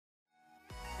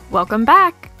Welcome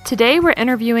back! Today we're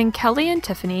interviewing Kelly and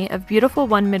Tiffany of Beautiful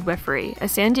One Midwifery, a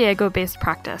San Diego-based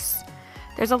practice.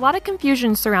 There's a lot of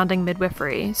confusion surrounding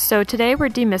midwifery, so today we're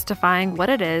demystifying what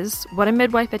it is, what a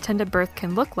midwife-attended birth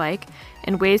can look like,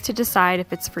 and ways to decide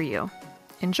if it's for you.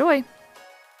 Enjoy!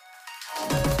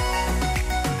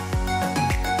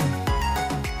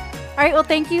 All right, well,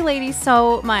 thank you ladies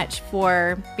so much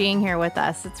for being here with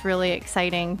us. It's really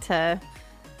exciting to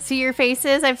see your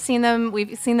faces. We've seen them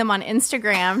on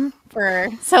Instagram for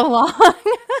so long.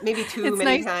 Maybe too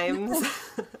many times.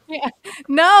 Yeah.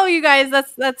 No, you guys,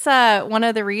 that's one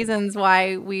of the reasons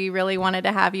why we really wanted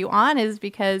to have you on is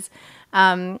because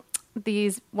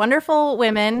these wonderful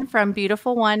women from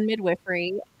Beautiful One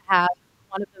Midwifery have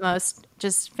one of the most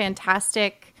just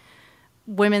fantastic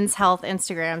women's health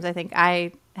Instagrams I think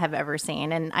I have ever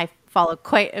seen. And I follow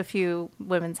quite a few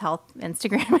women's health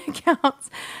Instagram accounts.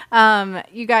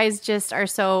 You guys just are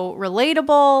so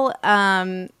relatable,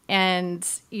 and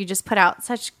you just put out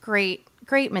such great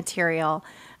material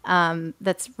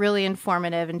that's really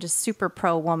informative and just super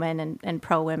pro-woman and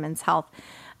pro-women's health.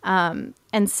 And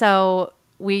so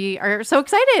we are so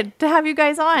excited to have you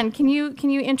guys on. Can you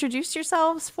introduce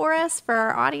yourselves for us, for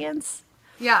our audience?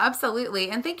 Yeah, absolutely.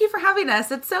 And thank you for having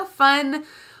us. It's so fun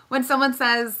when someone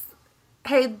says,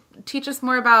 hey, teach us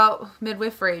more about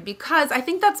midwifery, because I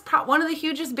think that's one of the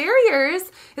hugest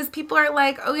barriers is people are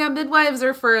like, oh yeah, midwives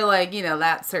are for like,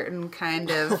 that certain kind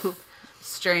of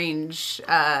strange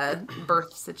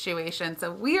birth situation.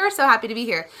 So we are so happy to be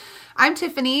here. I'm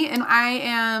Tiffany, and I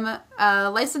am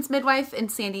a licensed midwife in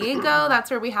San Diego.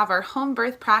 That's where we have our home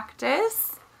birth practice.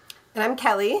 And I'm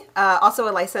Kelly, also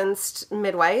a licensed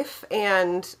midwife,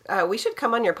 and we should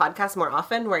come on your podcast more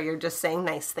often where you're just saying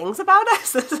nice things about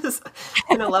us. This has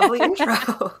been a lovely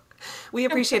intro. We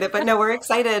appreciate it, but no, we're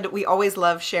excited. We always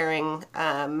love sharing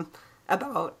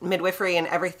about midwifery and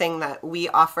everything that we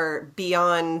offer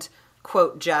beyond,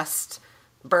 quote, just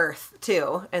birth,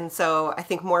 too. And so I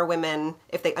think more women,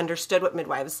 if they understood what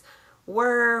midwives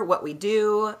were, what we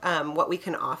do, what we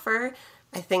can offer,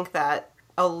 I think that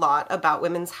a lot about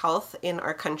women's health in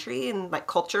our country and like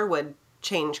culture would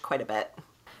change quite a bit.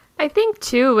 I think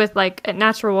too with like at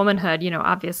Natural Womanhood,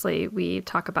 obviously we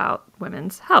talk about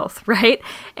women's health, right?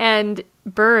 And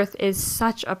birth is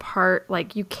such a part,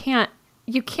 like you can't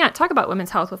talk about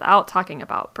women's health without talking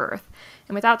about birth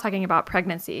and without talking about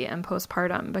pregnancy and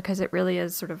postpartum, because it really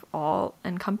is sort of all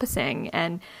encompassing.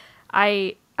 And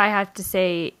I have to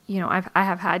say, I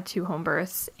have had 2 home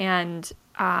births, and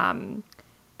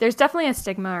there's definitely a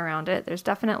stigma around it. There's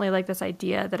definitely like this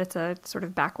idea that it's a sort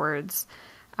of backwards,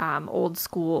 old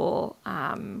school,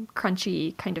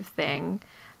 crunchy kind of thing.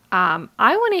 I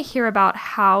want to hear about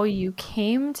how you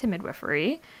came to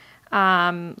midwifery.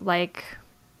 Like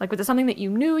was it something that you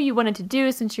knew you wanted to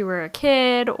do since you were a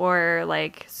kid, or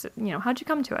like, how'd you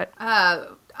come to it?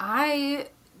 I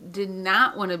did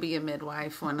not want to be a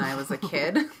midwife when I was a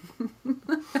kid.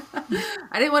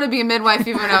 I didn't want to be a midwife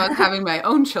even when I was having my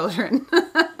own children.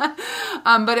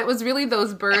 But it was really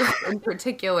those births in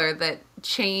particular that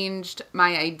changed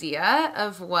my idea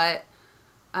of what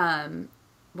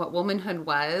womanhood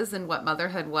was and what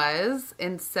motherhood was.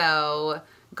 And so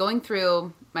going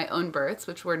through my own births,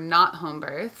 which were not home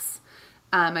births,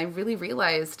 I really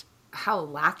realized how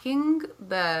lacking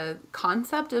the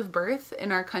concept of birth in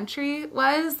our country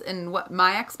was, and what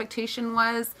my expectation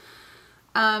was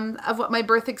of what my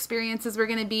birth experiences were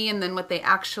going to be, and then what they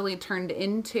actually turned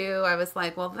into. I was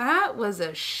like, well, that was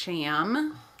a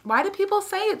sham. Why do people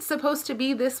say it's supposed to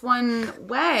be this one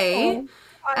way?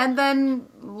 And then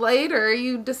later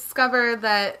you discover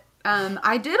that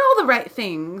I did all the right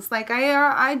things. Like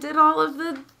I did all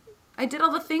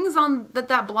the things on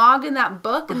that blog and that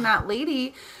book and that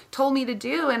lady told me to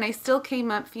do, and I still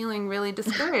came up feeling really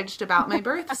discouraged about my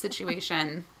birth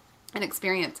situation and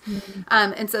experience.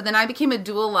 And so then I became a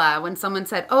doula when someone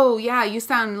said, oh yeah, you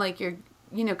sound like you're,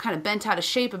 kind of bent out of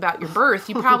shape about your birth.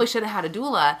 You probably should have had a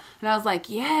doula. And I was like,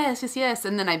 yes.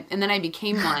 And then I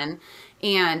became one.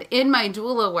 And in my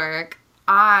doula work,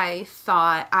 I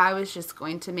thought I was just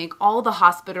going to make all the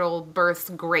hospital births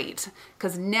great,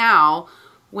 because now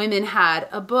women had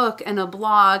a book and a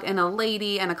blog and a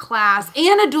lady and a class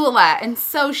and a doula. And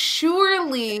so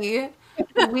surely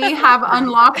we have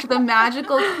unlocked the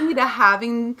magical key to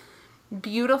having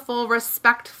beautiful,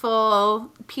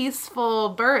 respectful, peaceful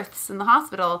births in the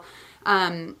hospital.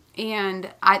 And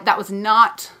that was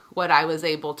not what I was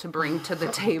able to bring to the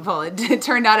table. It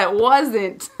turned out it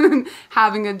wasn't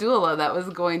having a doula that was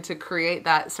going to create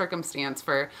that circumstance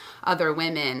for other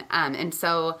women. And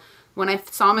so when I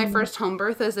saw my first home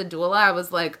birth as a doula, I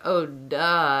was like, oh,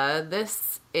 duh,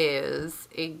 this is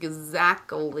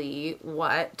exactly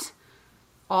what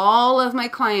all of my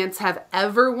clients have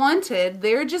ever wanted.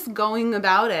 They're just going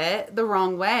about it the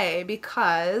wrong way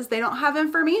because they don't have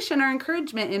information or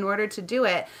encouragement in order to do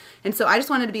it. And so I just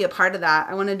wanted to be a part of that.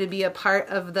 I wanted to be a part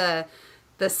of the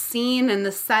scene and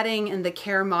the setting and the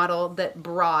care model that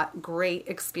brought great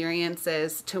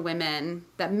experiences to women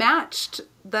that matched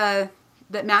their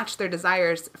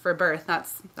desires for birth.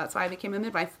 That's why I became a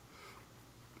midwife.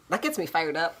 That gets me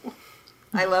fired up.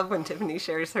 I love when Tiffany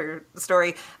shares her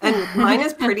story. And mine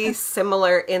is pretty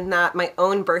similar in that my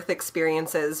own birth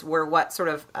experiences were what sort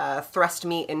of thrust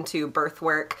me into birth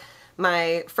work.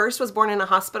 My first was born in a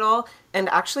hospital, and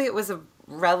actually it was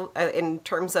in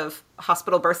terms of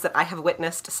hospital births that I have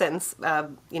witnessed since,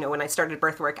 when I started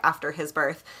birth work after his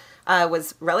birth,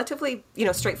 was relatively,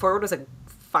 straightforward, was a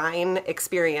fine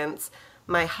experience.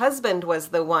 My husband was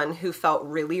the one who felt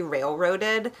really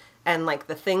railroaded, and like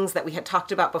the things that we had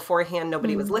talked about beforehand,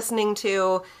 nobody was listening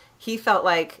to. He felt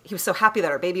like he was so happy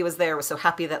that our baby was there, was so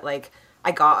happy that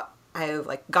I got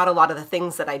a lot of the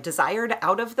things that I desired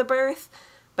out of the birth.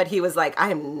 But he was like, I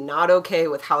am not okay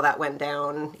with how that went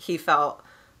down. He felt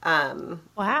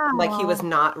like he was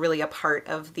not really a part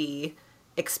of the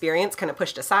experience, kind of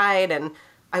pushed aside. And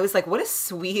I was like, what a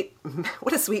sweet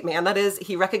man that is.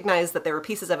 He recognized that there were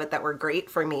pieces of it that were great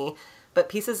for me, but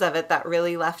pieces of it that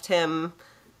really left him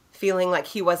feeling like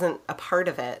he wasn't a part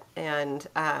of it. And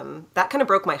that kind of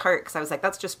broke my heart, because I was like,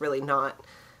 that's just really not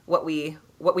what we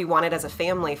wanted as a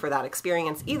family for that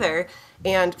experience either.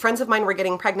 And friends of mine were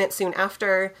getting pregnant soon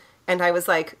after, and I was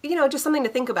like, just something to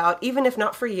think about, even if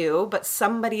not for you, but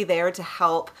somebody there to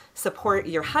help support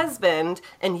your husband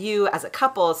and you as a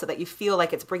couple, so that you feel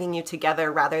like it's bringing you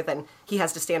together rather than he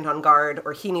has to stand on guard,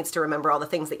 or he needs to remember all the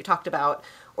things that you talked about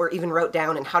or even wrote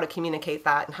down, and how to communicate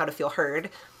that and how to feel heard.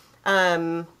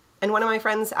 And one of my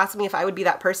friends asked me if I would be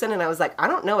that person, and I was like, I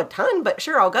don't know a ton, but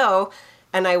sure, I'll go.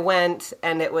 And I went,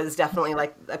 and it was definitely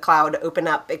like a cloud open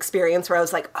up experience where I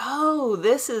was like, oh,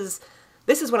 this is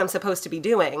what I'm supposed to be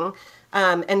doing.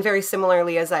 And very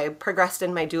similarly, as I progressed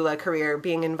in my doula career,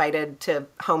 being invited to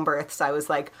home births, I was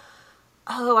like,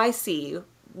 oh, I see.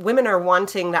 Women are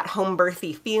wanting that home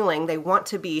birthy feeling. They want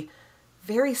to be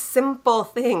very simple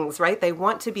things, right? They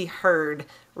want to be heard,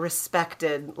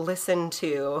 respected, listened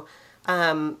to.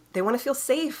 They want to feel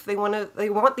safe. They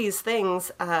want these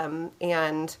things.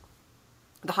 And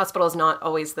the hospital is not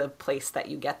always the place that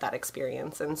you get that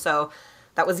experience. And so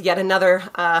that was yet another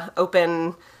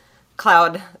open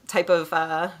cloud type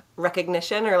of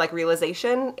recognition or like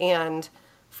realization. And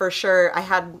for sure, I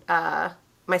had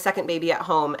my second baby at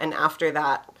home. And after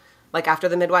that, like after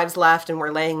the midwives left and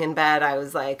we're laying in bed, I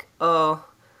was like, oh,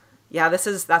 yeah,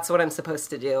 that's what I'm supposed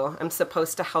to do. I'm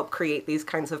supposed to help create these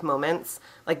kinds of moments,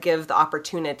 like give the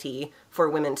opportunity for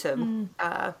women to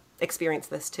experience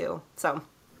this too. So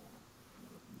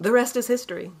the rest is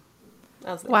history.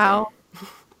 Wow.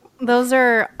 Those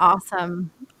are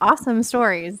awesome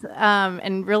stories,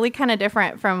 and really kind of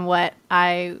different from what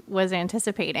I was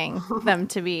anticipating them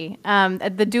to be.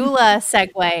 The doula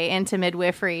segue into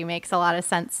midwifery makes a lot of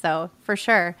sense, though, for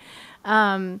sure.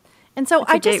 And so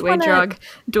it's a gateway drug,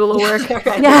 doula work.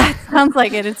 Yeah, it sounds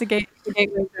like it. It's a gateway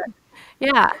drug.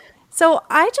 Yeah. So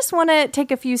I just want to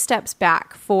take a few steps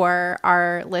back for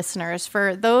our listeners,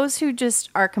 for those who just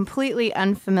are completely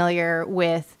unfamiliar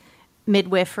with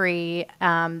midwifery,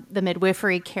 the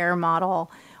midwifery care model.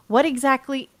 What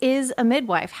exactly is a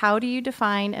midwife? How do you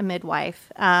define a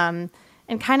midwife? And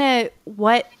kind of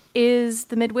what is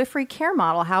the midwifery care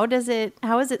model? How is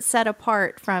it set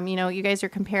apart from, you guys are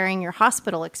comparing your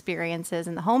hospital experiences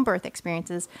and the home birth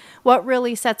experiences. What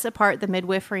really sets apart the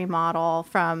midwifery model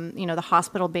from, the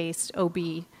hospital-based OB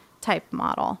type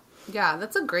model? Yeah,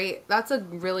 that's a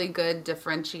really good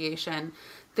differentiation.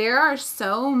 There are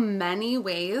so many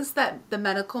ways that the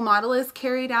medical model is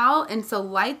carried out. And so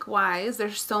likewise,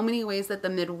 there's so many ways that the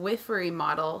midwifery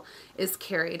model is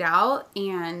carried out.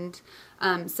 And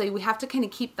so we have to kind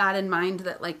of keep that in mind,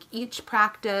 that like each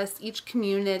practice, each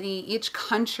community, each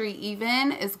country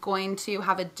even is going to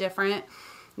have a different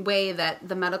way that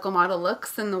the medical model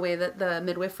looks and the way that the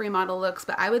midwifery model looks.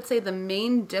 But I would say the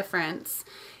main difference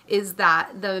is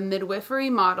that the midwifery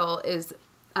model is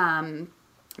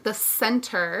the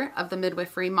center of the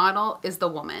midwifery model is the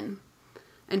woman.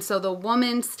 And so the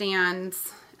woman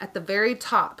stands at the very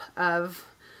top of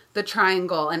the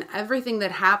triangle, and everything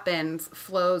that happens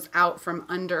flows out from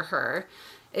under her.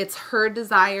 It's her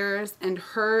desires and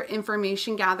her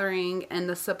information gathering and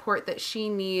the support that she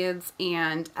needs,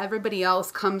 and everybody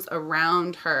else comes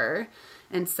around her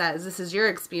and says, this is your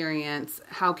experience.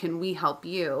 How can we help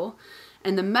you?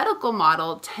 And the medical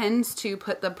model tends to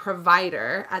put the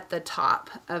provider at the top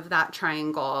of that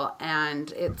triangle,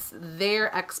 and it's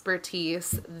their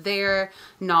expertise, their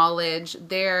knowledge,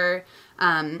 their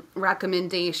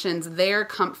recommendations, their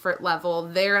comfort level,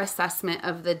 their assessment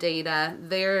of the data,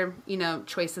 their,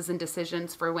 choices and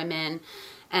decisions for women.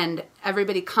 And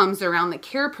everybody comes around the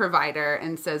care provider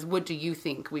and says, what do you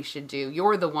think we should do?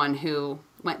 You're the one who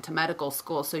went to medical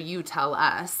school, so you tell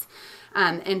us.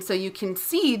 And so you can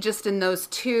see just in those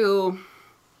two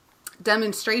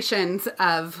demonstrations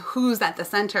of who's at the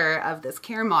center of this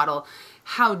care model,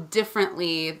 how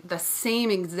differently the same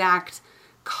exact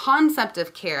concept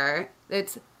of care,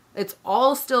 it's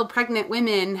all still pregnant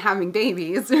women having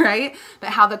babies, right? But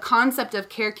how the concept of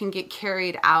care can get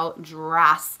carried out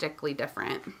drastically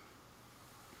different.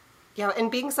 Yeah,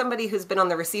 and being somebody who's been on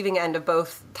the receiving end of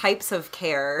both types of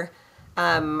care,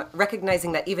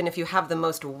 recognizing that even if you have the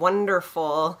most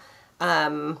wonderful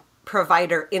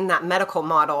provider in that medical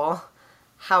model,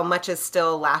 how much is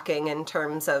still lacking in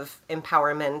terms of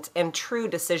empowerment and true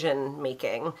decision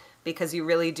making, because you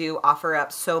really do offer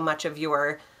up so much of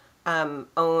your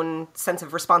own sense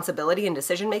of responsibility and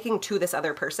decision making to this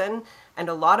other person. And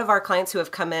a lot of our clients who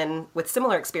have come in with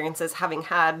similar experiences, having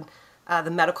had the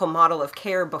medical model of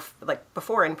care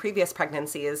before in previous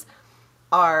pregnancies,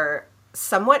 are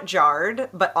somewhat jarred,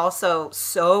 but also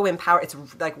so empowered. It's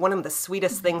like one of the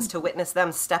sweetest things to witness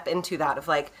them step into that of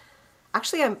like,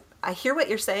 actually, I hear what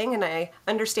you're saying and I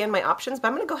understand my options, but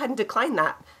I'm going to go ahead and decline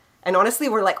that. And honestly,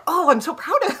 we're like, oh, I'm so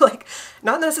proud of, like,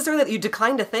 not necessarily that you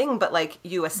declined a thing, but like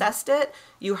you assessed it,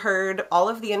 you heard all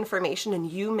of the information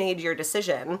and you made your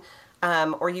decision,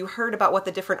 or you heard about what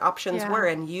the different options were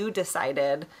and you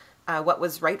decided what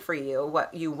was right for you,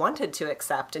 what you wanted to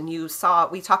accept. And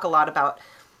we talk a lot about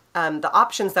the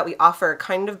options that we offer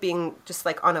kind of being just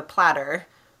like on a platter,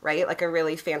 right? Like a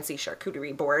really fancy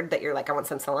charcuterie board that you're like, I want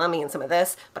some salami and some of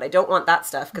this, but I don't want that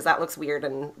stuff because that looks weird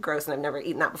and gross and I've never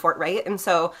eaten that before, right? And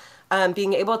so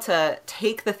being able to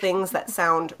take the things that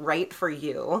sound right for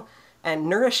you and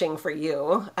nourishing for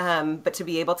you, but to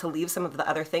be able to leave some of the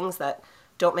other things that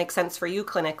don't make sense for you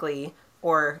clinically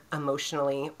or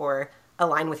emotionally or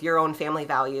align with your own family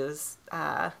values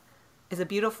is a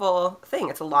beautiful thing.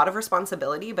 It's a lot of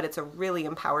responsibility, but it's a really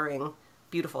empowering,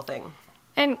 beautiful thing.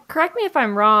 And correct me if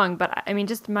I'm wrong, but I mean,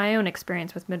 just my own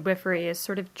experience with midwifery is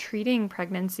sort of treating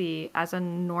pregnancy as a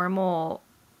normal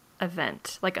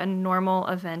event, like a normal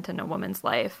event in a woman's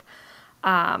life.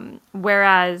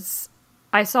 Whereas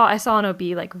I saw an OB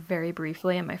like very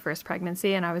briefly in my first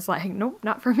pregnancy, and I was like, nope,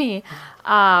 not for me.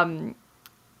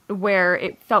 Where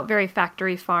it felt very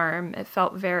factory farm. It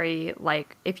felt very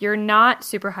like, if you're not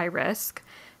super high risk,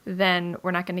 then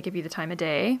we're not going to give you the time of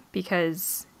day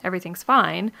because everything's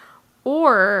fine.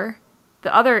 Or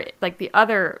the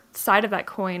other side of that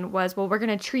coin was, well, we're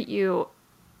going to treat you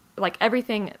like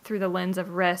everything through the lens of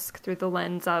risk, through the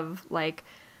lens of like,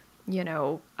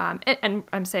 and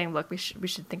I'm saying, look, we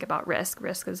should think about risk.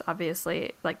 Risk is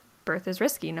obviously, like, birth is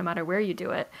risky no matter where you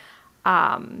do it.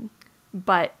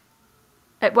 But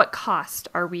at what cost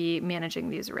are we managing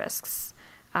these risks?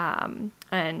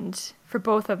 And for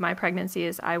both of my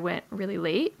pregnancies, I went really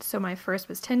late. So my first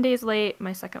was 10 days late.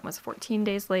 My second was 14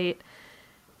 days late.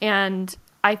 And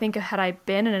I think had I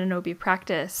been in an OB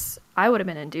practice, I would have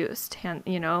been induced,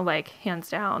 hands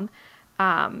down.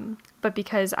 But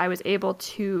because I was able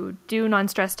to do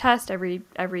non-stress test every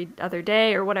other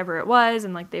day or whatever it was,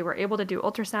 and like they were able to do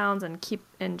ultrasounds and keep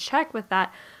in check with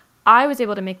that, I was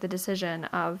able to make the decision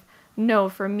of, no,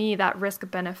 for me, that risk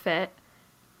benefit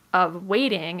of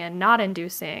waiting and not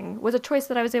inducing was a choice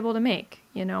that I was able to make,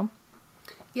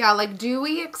 Yeah, like, do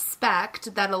we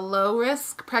expect that a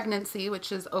low-risk pregnancy,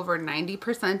 which is over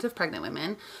 90% of pregnant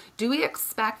women, do we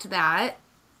expect that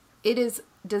it is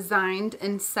designed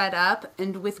and set up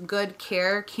and with good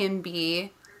care can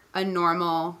be a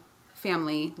normal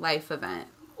family life event?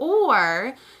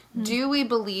 Or do we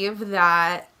believe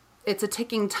that it's a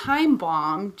ticking time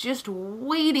bomb just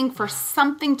waiting for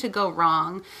something to go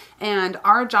wrong, and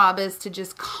our job is to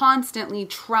just constantly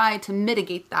try to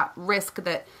mitigate that risk?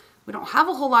 That we don't have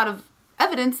a whole lot of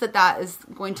evidence that is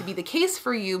going to be the case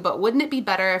for you, but wouldn't it be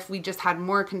better if we just had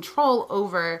more control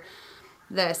over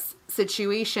this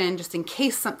situation just in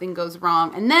case something goes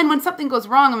wrong? And then when something goes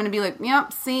wrong, I'm going to be like,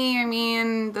 yep, see, I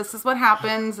mean, this is what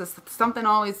happens. Something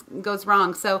always goes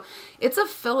wrong. So it's a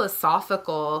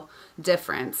philosophical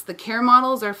difference. The care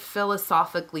models are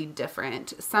philosophically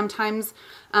different. Sometimes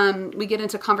we get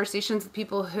into conversations with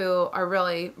people who are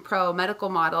really pro medical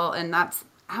model, and that's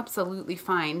absolutely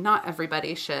fine. Not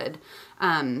everybody should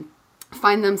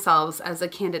find themselves as a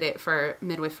candidate for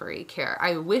midwifery care.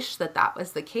 I wish that that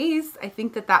was the case. I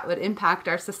think that that would impact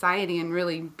our society in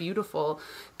really beautiful,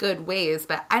 good ways,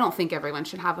 but I don't think everyone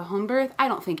should have a home birth. I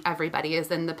don't think everybody is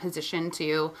in the position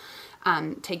to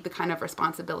take the kind of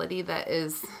responsibility that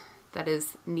is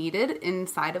needed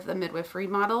inside of the midwifery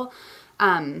model.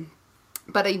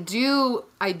 But I do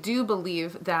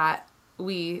believe that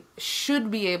we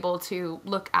should be able to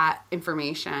look at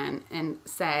information and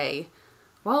say,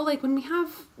 well, like when we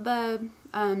have the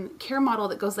care model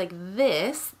that goes like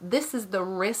this is the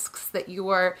risks that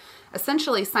you're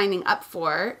essentially signing up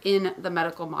for in the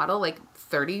medical model. Like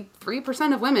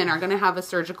 33% of women are going to have a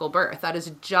surgical birth. That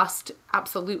is just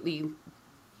absolutely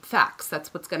facts.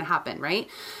 That's what's going to happen, right?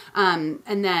 And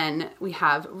then we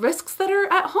have risks that are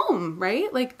at home,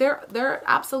 right? Like there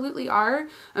absolutely are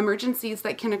emergencies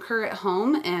that can occur at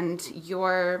home, and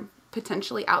you're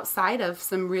potentially outside of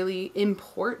some really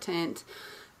important,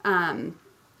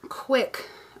 quick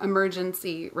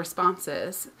emergency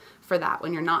responses for that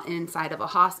when you're not inside of a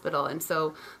hospital. And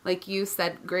so, like you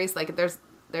said, Grace, like there's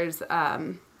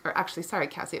or actually, sorry,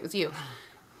 Cassie, it was you.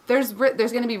 There's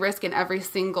going to be risk in every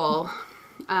single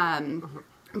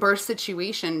birth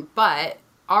situation, but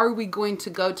are we going to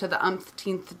go to the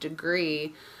umpteenth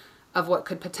degree of what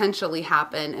could potentially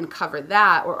happen and cover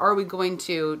that? Or are we going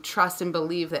to trust and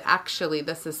believe that actually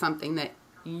this is something that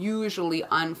usually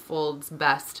unfolds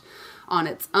best on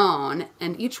its own,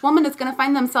 and each woman is going to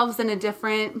find themselves in a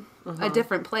different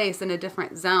place, in a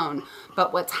different zone.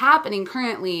 But what's happening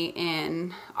currently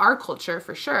in our culture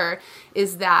for sure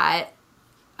is that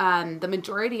the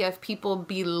majority of people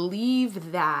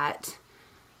believe that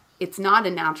it's not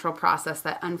a natural process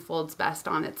that unfolds best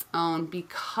on its own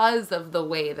because of the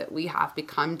way that we have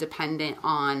become dependent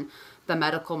on the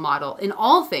medical model in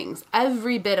all things.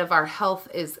 Every bit of our health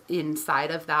is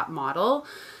inside of that model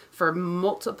for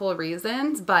multiple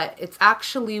reasons, but it's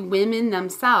actually women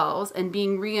themselves and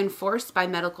being reinforced by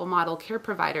medical model care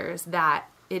providers that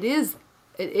it is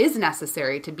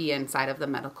necessary to be inside of the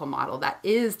medical model. That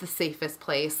is the safest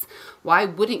place. Why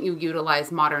wouldn't you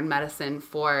utilize modern medicine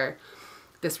for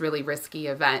this really risky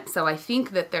event? So I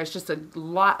think that there's just a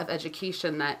lot of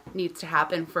education that needs to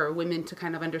happen for women to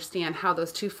kind of understand how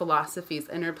those two philosophies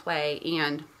interplay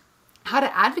and how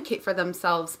to advocate for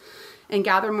themselves and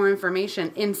gather more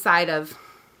information inside of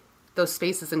those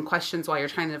spaces and questions while you're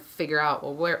trying to figure out,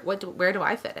 well, where do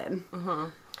I fit in? Mm-hmm.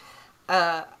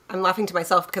 I'm laughing to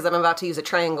myself because I'm about to use a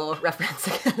triangle reference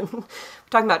again. We're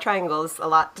talking about triangles a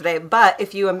lot today. But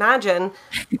if you imagine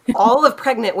all of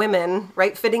pregnant women,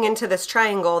 right, fitting into this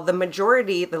triangle, the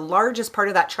largest part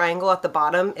of that triangle at the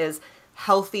bottom is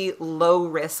healthy,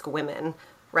 low-risk women,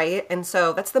 right? And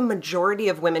so that's the majority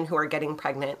of women who are getting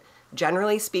pregnant.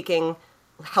 Generally speaking,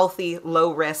 healthy,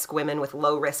 low-risk women with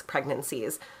low-risk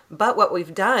pregnancies. But what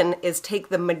we've done is take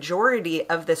the majority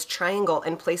of this triangle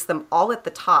and place them all at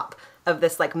the top of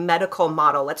this like medical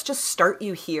model. Let's just start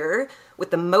you here with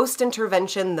the most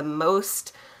intervention, the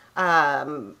most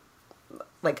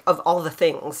like of all the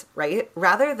things, right?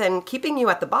 Rather than keeping you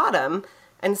at the bottom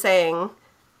and saying,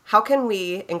 how can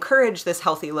we encourage this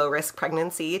healthy low-risk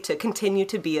pregnancy to continue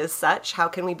to be as such? How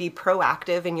can we be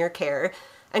proactive in your care?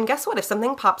 And guess what? If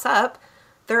something pops up,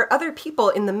 there are other people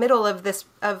in the middle of this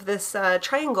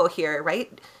triangle here,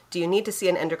 right? Do you need to see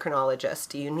an endocrinologist?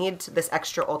 Do you need this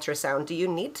extra ultrasound? Do you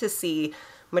need to see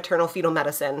maternal fetal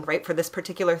medicine, right, for this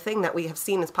particular thing that we have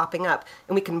seen is popping up?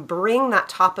 And we can bring that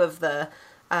top of the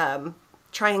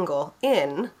triangle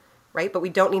in, right? But we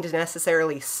don't need to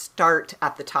necessarily start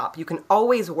at the top. You can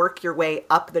always work your way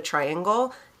up the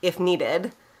triangle if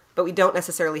needed, but we don't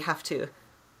necessarily have to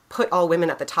put all women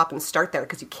at the top and start there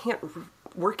because you can't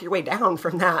work your way down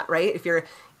from that, right? If you're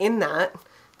in that,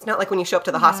 it's not like when you show up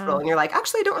to the hospital and you're like,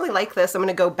 actually, I don't really like this. I'm going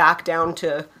to go back down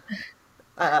to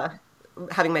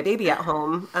having my baby at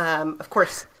home. Of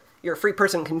course, you're a free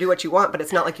person, can do what you want, but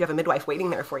it's not like you have a midwife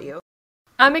waiting there for you.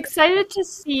 I'm excited to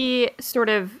see sort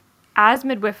of as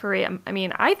midwifery. I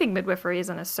mean, I think midwifery is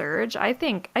on a surge. I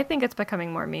think it's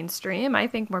becoming more mainstream. I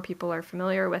think more people are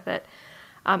familiar with it.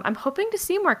 I'm hoping to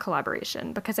see more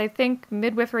collaboration because I think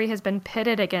midwifery has been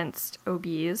pitted against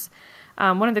OBs.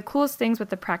 One of the coolest things with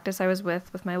the practice I was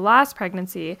with my last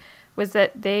pregnancy was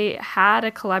that they had a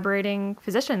collaborating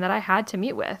physician that I had to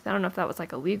meet with. I don't know if that was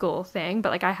like a legal thing,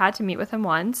 but like I had to meet with him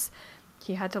once.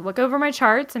 He had to look over my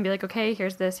charts and be like, okay,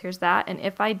 here's this, here's that. And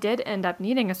if I did end up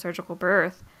needing a surgical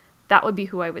birth, that would be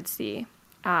who I would see.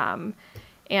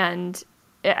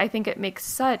 I think it makes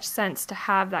such sense to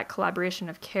have that collaboration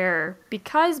of care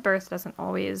because birth doesn't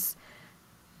always,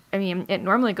 I mean, it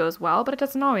normally goes well, but it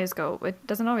doesn't always go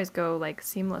like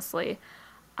seamlessly.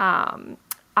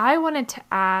 I wanted to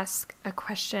ask a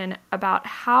question about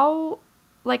how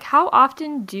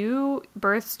often do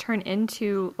births turn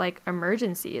into like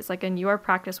emergencies? Like in your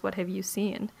practice, what have you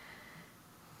seen?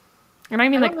 And I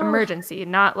mean like emergency,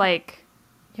 not like,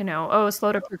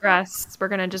 slow to progress. We're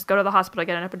going to just go to the hospital,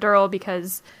 get an epidural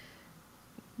because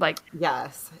like,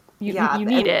 yes. you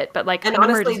need it, but like and an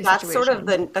honestly, emergency that's situation.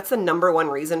 sort of that's the number one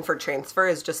reason for transfer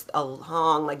is just a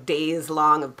long, like days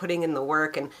long of putting in the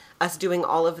work and us doing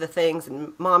all of the things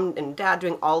and mom and dad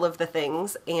doing all of the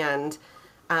things and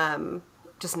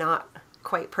just not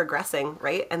quite progressing,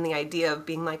 right? And the idea of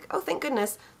being like, oh, thank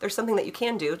goodness, there's something that you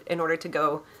can do in order to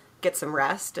go get some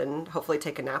rest and hopefully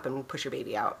take a nap and push your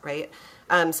baby out, right?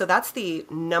 So that's the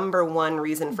number one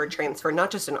reason for transfer, not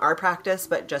just in our practice,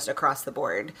 but just across the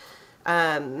board.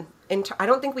 I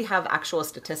don't think we have actual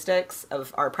statistics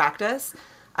of our practice,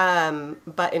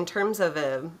 but in terms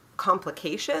of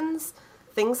complications,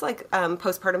 things like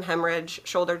postpartum hemorrhage,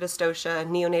 shoulder dystocia,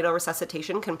 neonatal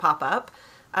resuscitation can pop up.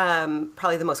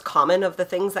 Probably the most common of the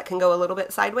things that can go a little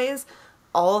bit sideways,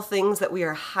 all things that we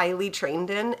are highly trained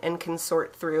in and can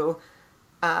sort through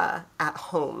at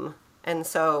home. And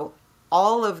so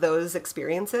all of those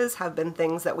experiences have been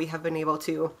things that we have been able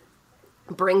to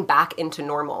bring back into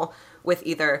normal with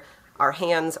either our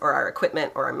hands or our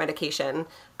equipment or our medication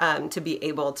to be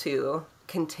able to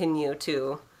continue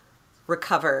to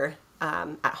recover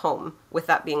at home. With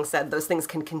that being said, those things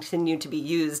can continue to be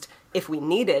used if we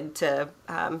needed to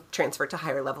transfer to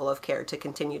higher level of care to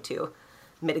continue to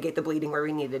mitigate the bleeding where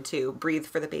we needed to, breathe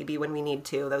for the baby when we need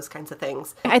to, those kinds of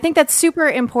things. I think that's super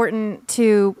important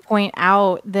to point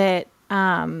out that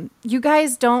you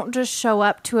guys don't just show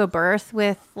up to a birth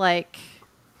with like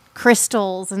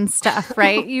crystals and stuff,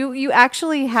 right? You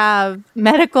actually have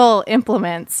medical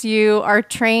implements. You are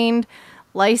trained,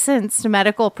 licensed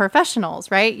medical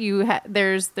professionals, right?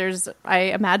 There's I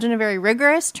imagine a very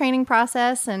rigorous training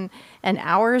process and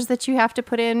hours that you have to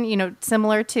put in,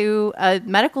 similar to a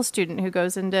medical student who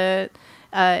goes into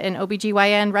an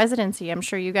OBGYN residency. I'm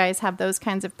sure you guys have those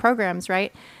kinds of programs,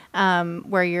 right?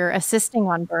 Where you're assisting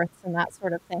on births and that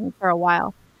sort of thing for a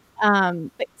while.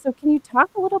 So can you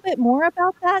talk a little bit more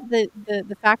about that?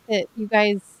 The fact that you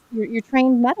guys, you're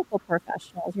trained medical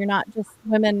professionals. You're not just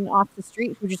women off the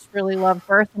street who just really love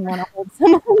birth and want to hold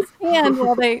someone's hand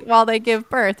while they give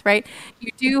birth, right?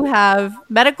 You do have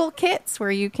medical kits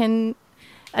where you can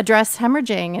address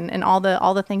hemorrhaging and all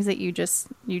the things that you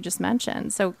just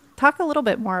mentioned. So talk a little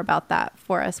bit more about that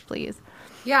for us, please.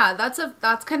 Yeah,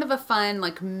 that's kind of a fun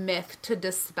like myth to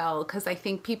dispel, because I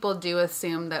think people do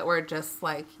assume that we're just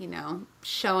like,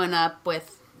 showing up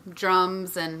with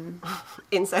drums and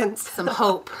incense, some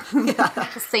hope,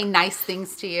 say nice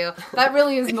things to you. That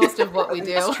really is most of what we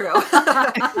do. That's true.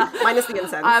 Minus the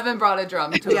incense. I haven't brought a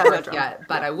drum to a birth yet,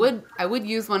 but I would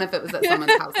use one if it was at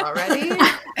someone's house already.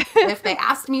 If they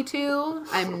asked me to,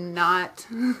 I'm not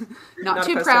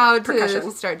too proud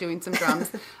to start doing some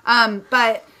drums.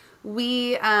 But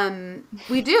we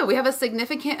do. We have a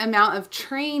significant amount of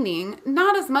training,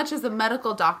 not as much as a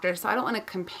medical doctor, so I don't want to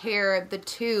compare the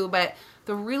two, but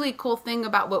the really cool thing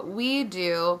about what we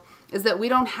do is that we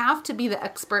don't have to be the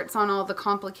experts on all the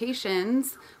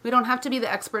complications. We don't have to be the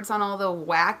experts on all the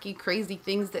wacky, crazy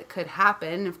things that could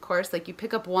happen. Of course, like you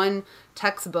pick up one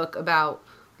textbook about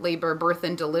labor, birth,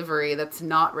 and delivery that's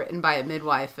not written by a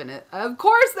midwife. And of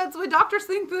course, that's what doctors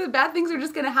think, the bad things are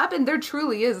just going to happen. There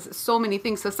truly is so many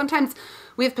things. So sometimes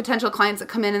we have potential clients that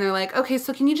come in and they're like, okay,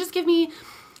 so can you just give me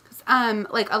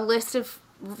like a list of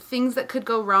things that could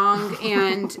go wrong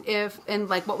and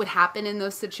like what would happen in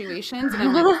those situations? And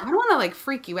I'm like, I don't want to like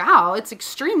freak you out. It's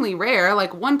extremely rare.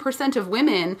 Like 1% of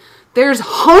women, there's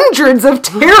hundreds of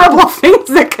terrible things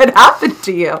that could happen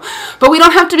to you. But we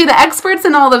don't have to be the experts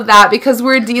in all of that, because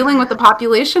we're dealing with a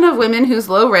population of women who's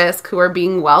low risk, who are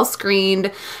being well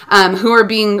screened, who are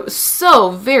being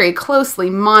so very closely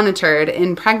monitored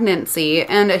in pregnancy.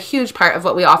 And a huge part of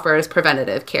what we offer is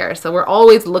preventative care. So we're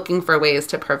always looking for ways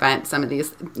to prevent some of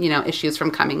these, issues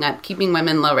from coming up, keeping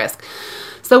women low risk.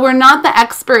 So we're not the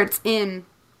experts in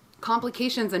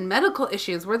complications and medical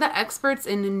issues. We're the experts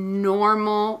in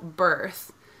normal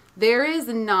birth. There is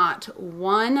not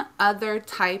one other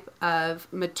type of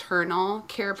maternal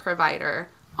care provider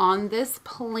on this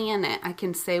planet, I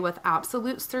can say with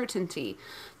absolute certainty,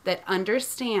 that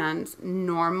understands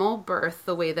normal birth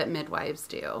the way that midwives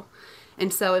do.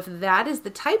 And so if that is the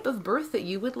type of birth that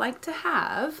you would like to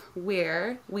have,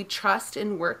 where we trust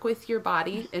and work with your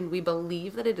body and we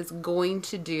believe that it is going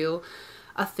to do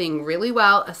a thing really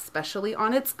well, especially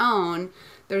on its own,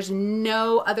 there's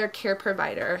no other care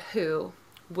provider who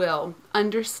will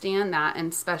understand that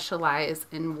and specialize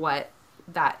in what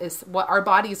that is what our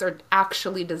bodies are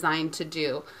actually designed to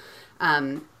do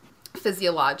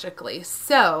physiologically.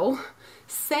 So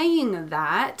saying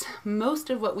that, most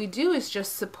of what we do is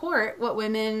just support what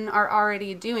women are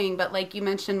already doing. But like you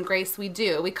mentioned, Grace, we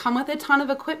come with a ton of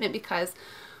equipment because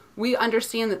we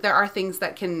understand that there are things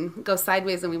that can go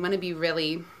sideways, and we want to be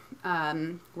really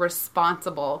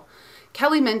responsible.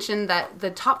 Kelly mentioned that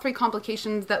the top 3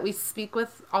 complications that we speak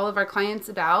with all of our clients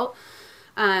about,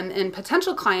 and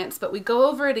potential clients, but we go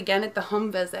over it again at the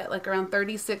home visit, like around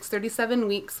 36, 37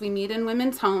 weeks. We meet in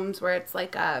women's homes where it's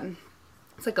like a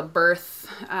birth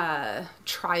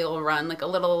trial run, like a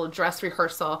little dress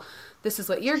rehearsal. This is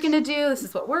what you're going to do. This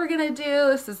is what we're going to do.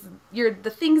 This is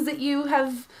the things that you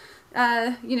have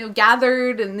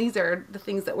gathered, and these are the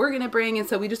things that we're going to bring. And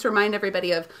so we just remind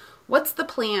everybody of what's the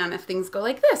plan if things go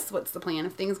like this? What's the plan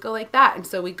if things go like that? And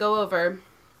so we go over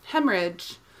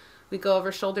hemorrhage, we go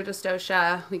over shoulder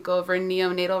dystocia, we go over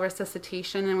neonatal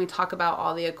resuscitation, and we talk about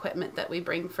all the equipment that we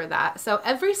bring for that. So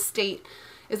every state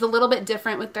is a little bit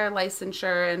different with their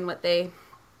licensure and what they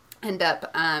end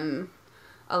up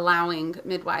allowing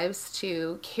midwives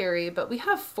to carry. But we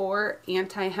have 4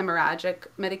 anti-hemorrhagic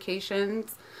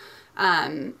medications.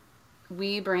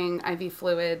 We bring IV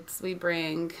fluids, we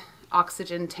bring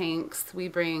oxygen tanks, we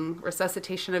bring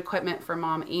resuscitation equipment for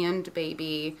mom and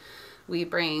baby, we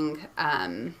bring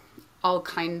all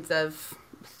kinds of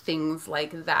things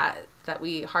like that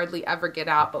we hardly ever get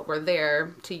out, but we're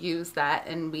there to use that,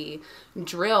 and we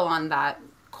drill on that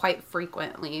quite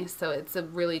frequently. So it's a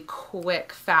really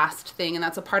quick, fast thing, and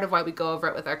that's a part of why we go over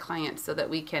it with our clients, so that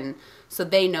so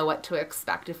they know what to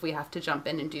expect if we have to jump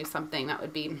in and do something that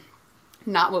would be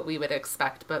not what we would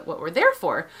expect, but what we're there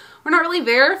for. We're not really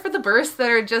there for the births that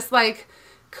are just like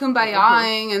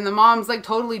kumbaya-ing and the mom's like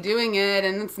totally doing it,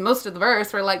 and it's most of the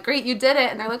births. We're like, great, you did it.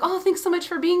 And they're like, oh, thanks so much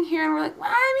for being here. And we're like, well,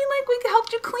 I mean, like, we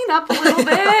helped you clean up a little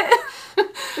bit.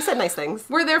 You said nice things.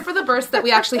 We're there for the births that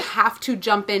we actually have to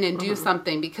jump in and do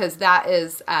something, because that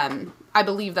is, I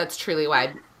believe that's truly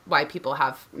why people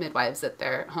have midwives at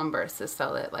their home births, is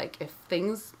so that, like,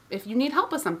 if you need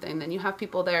help with something, then you have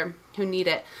people there who need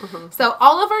it. So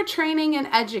all of our training and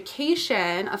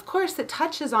education, of course, it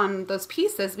touches on those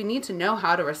pieces. We need to know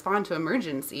how to respond to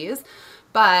emergencies,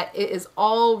 but it is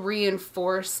all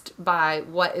reinforced by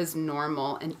what is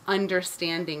normal, and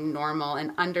understanding normal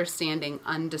and understanding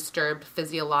undisturbed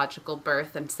physiological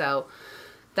birth. And so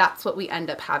that's what we end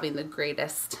up having the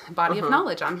greatest body of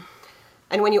knowledge on.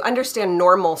 And when you understand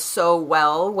normal so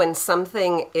well, when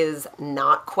something is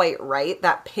not quite right,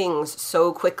 that pings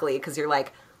so quickly, because you're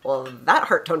like, well, that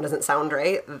heart tone doesn't sound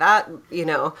right. That,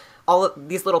 all of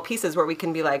these little pieces where we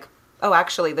can be like, oh,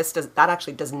 actually, that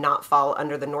actually does not fall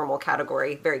under the normal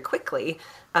category very quickly,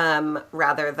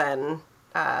 rather than,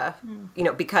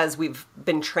 because we've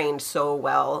been trained so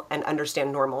well and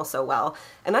understand normal so well.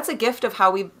 And that's a gift of how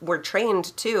we were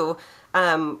trained too.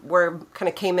 We're kind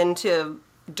of came into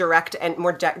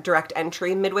more direct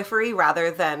entry midwifery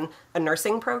rather than a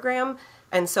nursing program.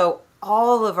 And so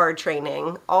all of our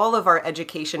training, all of our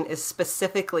education is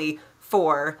specifically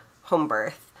for home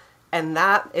birth. And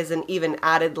that is an even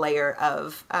added layer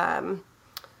of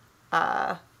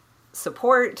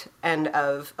support and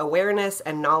of awareness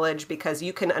and knowledge, because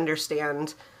you can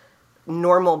understand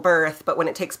normal birth, but when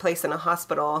it takes place in a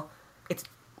hospital,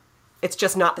 it's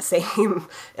just not the same.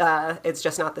 It's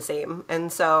just not the same.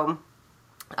 And so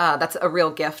that's a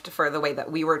real gift for the way that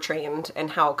we were trained and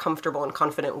how comfortable and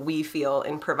confident we feel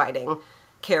in providing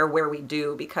care where we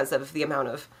do, because of the amount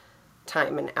of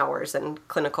time and hours and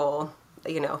clinical,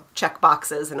 check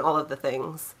boxes and all of the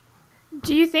things.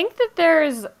 Do you think that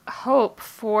there's hope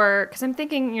for, because I'm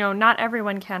thinking, not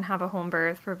everyone can have a home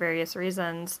birth for various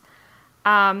reasons.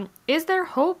 Is there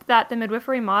hope that the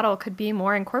midwifery model could be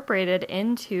more incorporated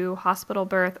into hospital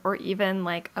birth, or even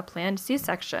like a planned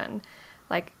C-section?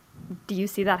 Like, do you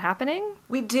see that happening?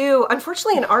 We do.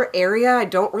 Unfortunately, in our area, I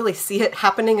don't really see it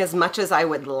happening as much as I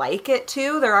would like it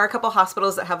to. There are a couple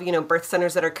hospitals that have, birth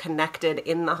centers that are connected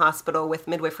in the hospital with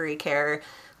midwifery care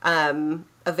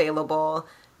available.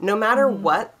 No matter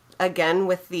what, again,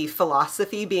 with the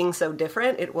philosophy being so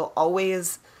different, it will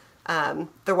always,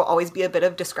 there will always be a bit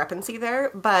of discrepancy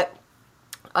there. But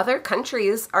other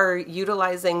countries are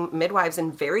utilizing midwives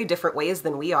in very different ways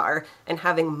than we are, and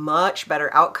having much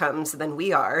better outcomes than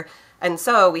we are. And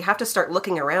so we have to start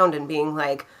looking around and being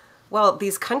like, well,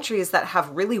 these countries that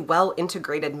have really well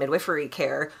integrated midwifery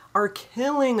care are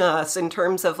killing us in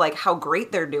terms of like how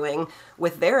great they're doing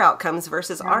with their outcomes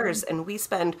versus ours. And we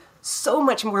spend so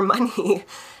much more money.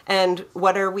 And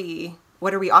what are we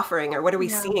offering, or what are we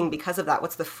seeing because of that?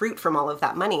 What's the fruit from all of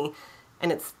that money?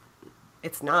 And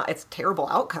it's terrible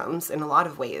outcomes in a lot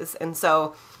of ways. And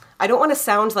so I don't want to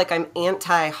sound like I'm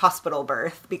anti-hospital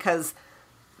birth, because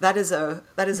that is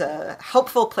a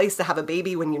helpful place to have a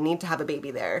baby when you need to have a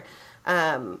baby there.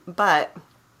 But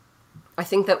I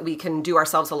think that we can do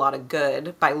ourselves a lot of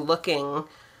good by looking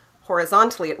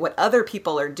horizontally at what other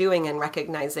people are doing and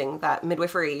recognizing that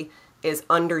midwifery is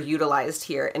underutilized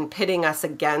here, and pitting us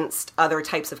against other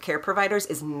types of care providers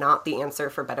is not the answer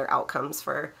for better outcomes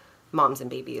for moms and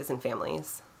babies and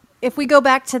families. If we go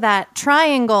back to that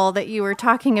triangle that you were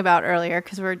talking about earlier,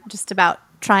 because we're just about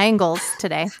triangles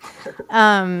today.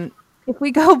 If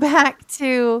we go back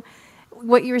to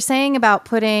what you were saying about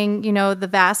putting, the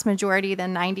vast majority, the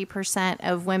 90%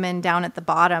 of women down at the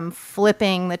bottom,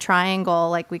 flipping the triangle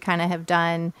like we kind of have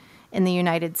done in the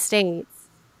United States,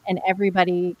 and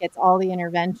everybody gets all the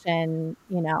intervention,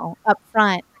 up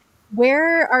front.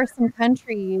 Where are some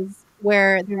countries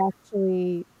where they're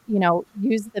actually,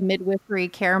 use the midwifery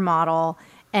care model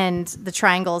and the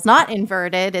triangle is not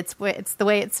inverted? It's the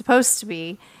way it's supposed to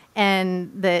be.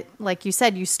 And that, like you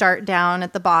said, you start down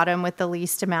at the bottom with the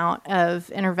least amount of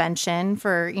intervention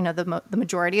for, the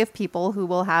majority of people who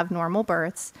will have normal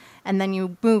births. And then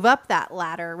you move up that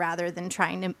ladder rather than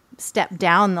trying to step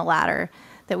down the ladder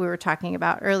that we were talking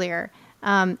about earlier.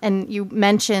 And you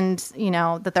mentioned,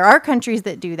 that there are countries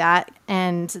that do that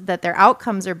and that their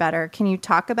outcomes are better. Can you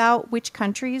talk about which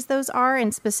countries those are,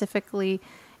 and specifically,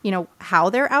 how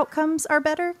their outcomes are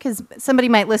better? Because somebody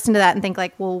might listen to that and think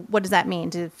like, well, what does that mean?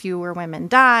 Do fewer women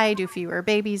die? Do fewer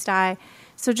babies die?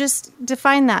 So just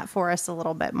define that for us a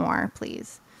little bit more,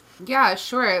 please. Yeah,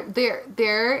 sure.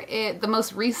 The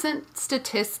most recent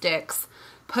statistics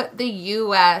put the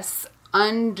U.S.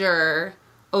 under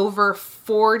over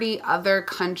 40 other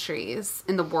countries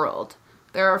in the world.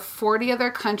 There are 40 other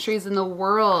countries in the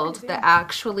world that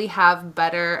actually have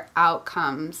better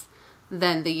outcomes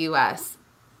than the U.S.,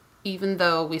 even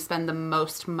though we spend the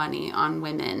most money on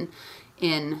women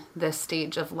in this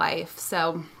stage of life.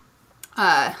 So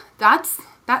that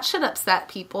should upset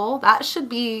people. That should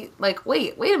be like,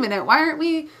 wait a minute, why aren't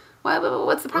we,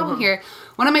 what's the problem here?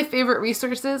 One of my favorite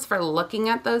resources for looking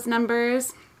at those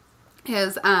numbers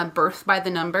is Birth by the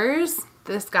Numbers.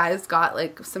 This guy's got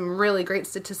like some really great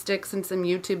statistics and some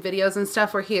YouTube videos and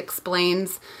stuff where he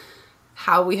explains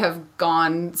how we have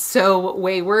gone so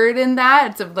wayward in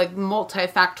that. It's a like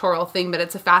multifactorial thing, but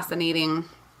it's a fascinating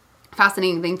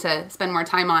thing to spend more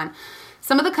time on.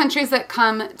 Some of the countries that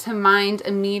come to mind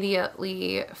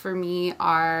immediately for me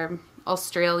are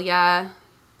Australia,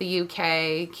 the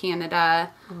UK,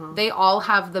 Canada. Mm-hmm. They all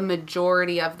have the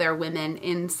majority of their women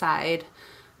inside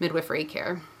midwifery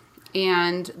care.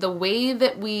 And the way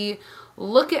that we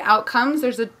look at outcomes,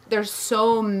 there's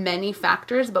so many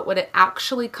factors, but what it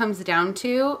actually comes down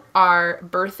to are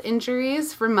birth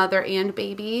injuries for mother and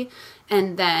baby,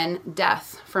 and then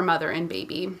death for mother and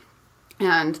baby.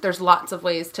 And there's lots of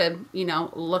ways to,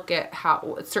 look at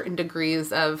how certain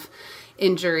degrees of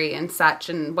injury and such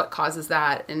and what causes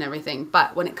that and everything.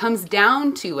 But when it comes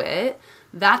down to it,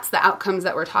 that's the outcomes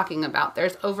that we're talking about.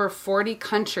 There's over 40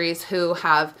 countries who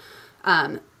have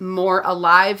more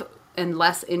alive and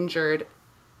less injured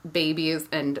babies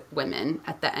and women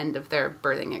at the end of their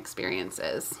birthing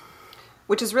experiences.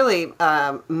 Which is really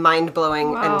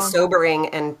mind-blowing and sobering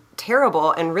and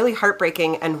terrible and really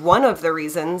heartbreaking, and one of the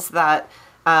reasons that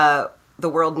the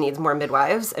world needs more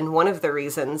midwives, and one of the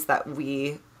reasons that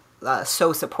we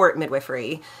so support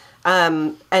midwifery.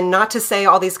 And not to say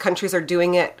all these countries are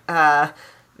doing it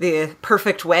the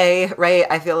perfect way, right?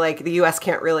 I feel like the U.S.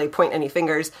 can't really point any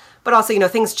fingers, but also,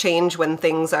 things change when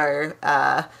things are,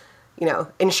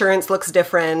 insurance looks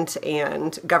different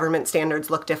and government standards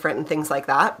look different and things like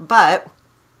that. But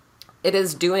it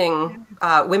is doing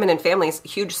women and families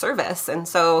huge service. And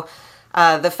so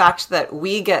the fact that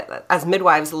we as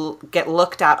midwives, get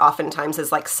looked at oftentimes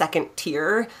as like second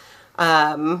tier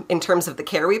in terms of the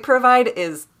care we provide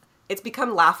it's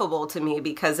become laughable to me,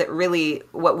 because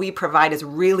what we provide is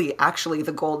really actually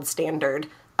the gold standard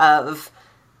of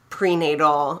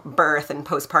prenatal birth and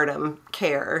postpartum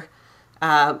care.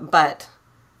 But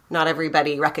not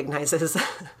everybody recognizes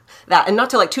that. And not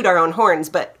to toot our own horns,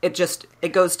 but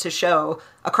it goes to show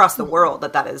across the world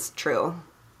that is true.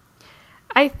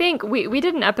 I think we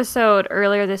did an episode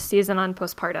earlier this season on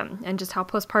postpartum and just how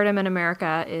postpartum in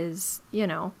America is,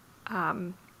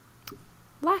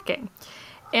 lacking.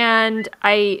 And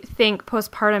I think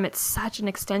postpartum, it's such an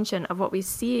extension of what we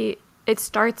see. It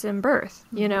starts in birth,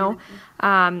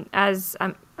 as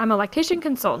I'm a lactation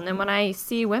consultant. And when I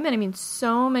see women,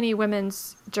 so many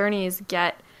women's journeys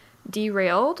get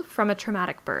derailed from a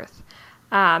traumatic birth.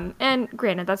 And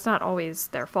granted, that's not always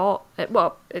their fault.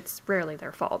 It's rarely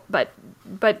their fault, but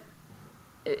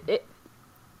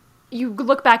you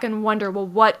look back and wonder, well,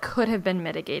 what could have been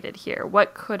mitigated here?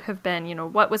 What could have been,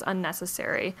 what was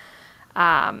unnecessary?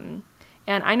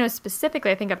 And I know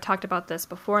specifically, I think I've talked about this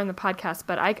before in the podcast,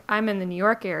 but I'm in the New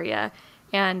York area,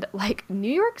 and like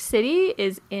New York City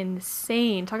is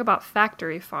insane. Talk about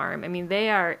factory farm. I mean, they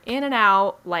are in and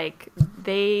out, like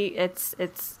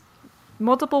it's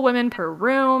multiple women per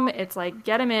room. It's like,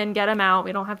 get them in, get them out.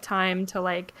 We don't have time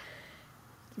to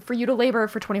for you to labor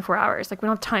for 24 hours. Like, we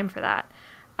don't have time for that.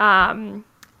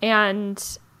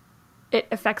 And it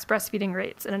affects breastfeeding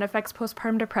rates, and it affects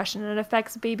postpartum depression, and it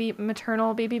affects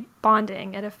maternal baby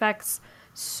bonding. It affects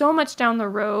so much down the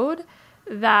road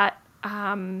that,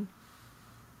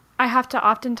 I have to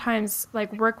oftentimes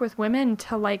work with women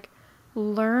to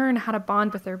learn how to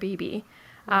bond with their baby,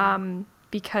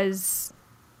 because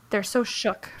they're so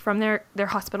shook from their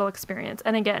hospital experience.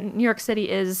 And again, New York City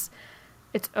is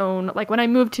its own, when I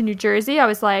moved to New Jersey, I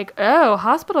was like, oh,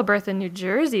 hospital birth in New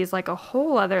Jersey is a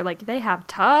whole other, they have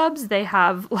tubs, they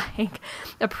have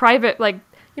a private, you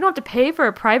don't have to pay for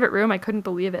a private room. I couldn't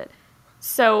believe it.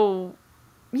 So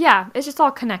yeah, it's just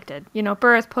all connected,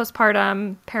 birth,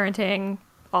 postpartum, parenting,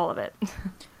 all of it.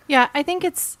 Yeah, I think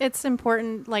it's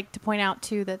important to point out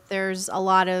too that there's a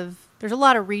lot of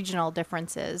regional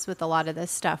differences with a lot of this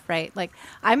stuff, right?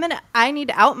 I need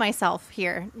to out myself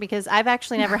here because I've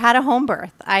actually never had a home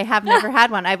birth. I have never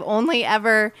had one. I've only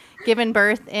ever given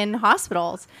birth in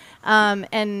hospitals.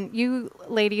 And you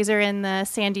ladies are in the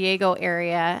San Diego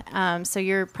area, so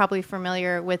you're probably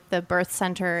familiar with the birth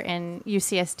center in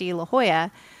UCSD La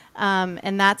Jolla.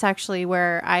 And that's actually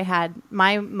where I had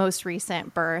my most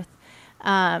recent birth.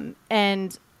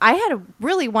 And I had a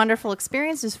really wonderful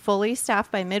experience. It was fully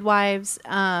staffed by midwives.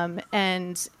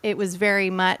 And it was very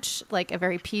much a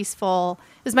very peaceful,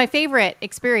 it was my favorite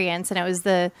experience. And it was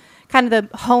the kind of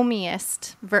the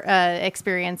homiest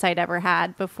experience I'd ever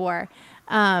had before.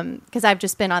 Cause I've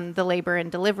just been on the labor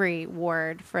and delivery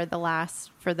ward for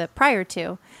the prior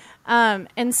two.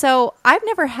 And so I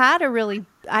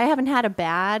haven't had a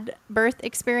bad birth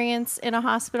experience in a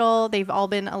hospital. They've all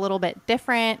been a little bit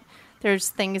different. There's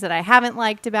things that I haven't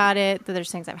liked about it.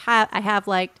 There's things I have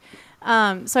liked.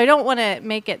 So I don't want to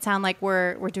make it sound like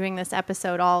we're doing this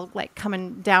episode all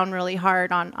coming down really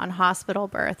hard on hospital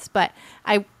births. But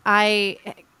I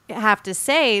have to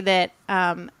say that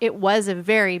it was a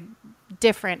very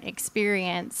different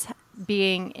experience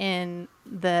being in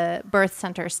the birth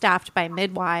center staffed by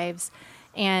midwives.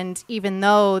 And even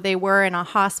though they were in a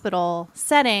hospital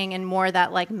setting and more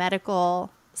that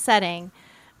medical setting,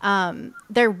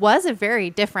 there was a very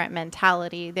different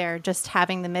mentality there, just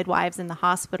having the midwives in the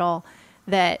hospital,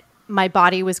 that my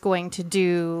body was going to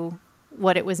do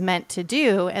what it was meant to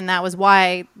do. And that was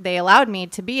why they allowed me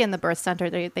to be in the birth center.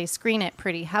 They screen it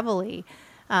pretty heavily,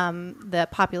 the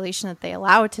population that they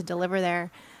allow to deliver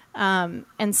there.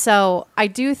 And so I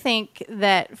do think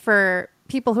that for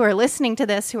people who are listening to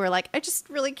this, who are I just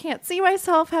really can't see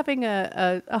myself having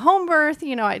a home birth,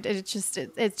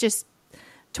 it's just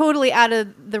totally out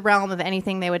of the realm of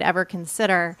anything they would ever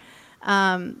consider,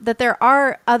 that there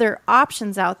are other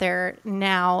options out there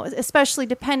now, especially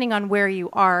depending on where you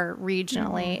are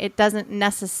regionally. Mm-hmm. It doesn't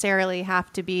necessarily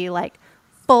have to be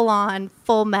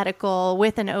full medical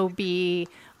with an OB,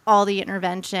 all the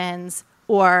interventions,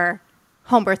 or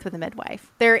home birth with a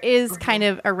midwife. There is kind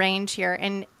of a range here,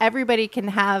 and everybody can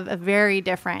have a very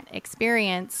different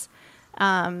experience,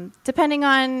 depending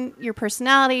on your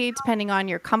personality, depending on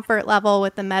your comfort level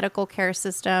with the medical care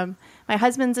system. My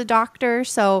husband's a doctor,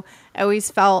 so I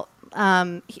always felt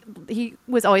he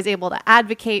was always able to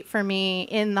advocate for me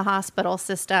in the hospital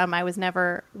system. I was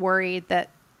never worried that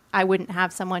I wouldn't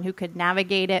have someone who could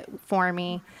navigate it for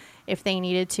me if they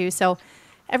needed to. So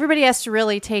everybody has to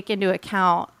really take into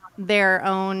account their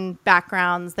own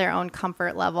backgrounds, their own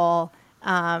comfort level,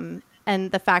 and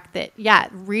the fact that,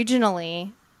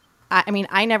 regionally,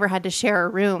 I never had to share a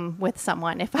room with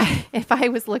someone. If I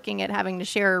was looking at having to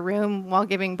share a room while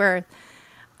giving birth,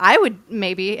 I would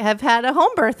maybe have had a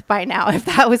home birth by now if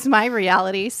that was my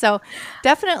reality. So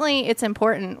definitely it's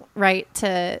important, right,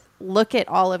 to look at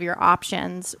all of your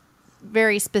options,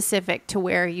 very specific to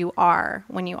where you are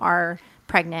when you are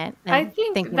pregnant. And I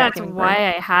think that's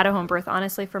why I had a home birth,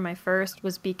 honestly, for my first,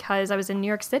 was because I was in New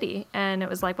York City, and it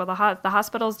was well, the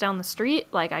hospital's down the street.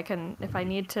 I can, if I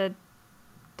need to,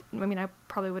 I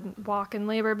probably wouldn't walk in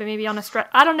labor, but maybe on a stretch.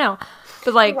 I don't know.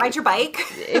 But ride your bike.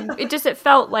 it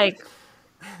felt right.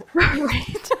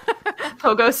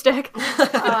 Pogo stick.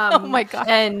 Oh my God.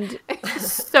 And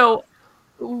so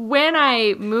when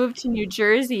I moved to New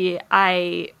Jersey,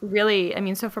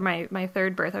 so for my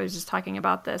third birth, I was just talking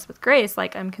about this with Grace,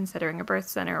 like I'm considering a birth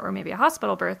center or maybe a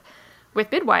hospital birth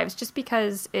with midwives just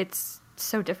because it's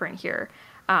so different here.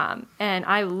 And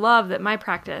I love that my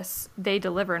practice, they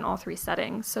deliver in all three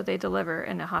settings. So they deliver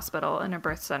in a hospital, in a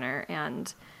birth center,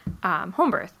 and home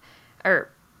birth,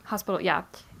 or hospital, yeah.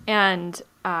 And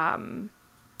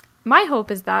my hope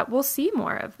is that we'll see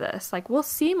more of this. Like we'll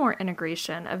see more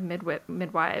integration of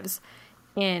midwives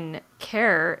in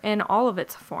care in all of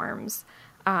its forms.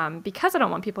 Because I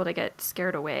don't want people to get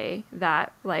scared away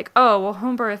that like, oh, well,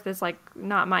 home birth is like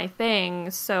not my thing.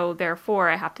 So therefore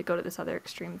I have to go to this other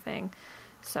extreme thing.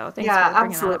 So thanks for bringing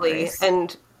absolutely. that up,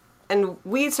 Grace. And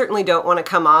we certainly don't want to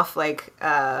come off like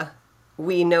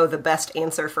we know the best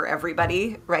answer for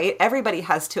everybody, right? Everybody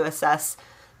has to assess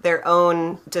their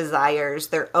own desires,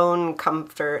 their own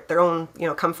comfort, their own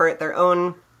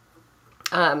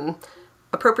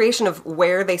appropriation of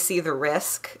where they see the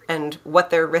risk and what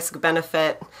their risk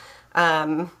benefit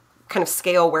kind of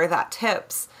scale, where that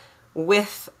tips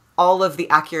with all of the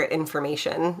accurate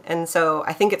information. And so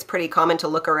I think it's pretty common to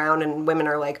look around and women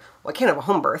are like, well, I can't have a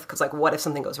home birth because like, what if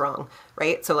something goes wrong,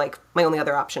 right? So like my only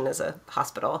other option is a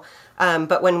hospital.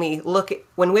 But when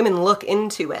women look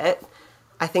into it,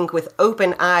 I think with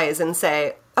open eyes and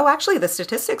say, oh, actually the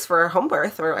statistics for a home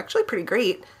birth are actually pretty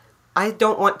great. I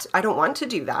don't want to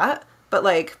do that, but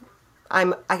like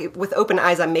with open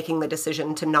eyes, I'm making the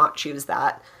decision to not choose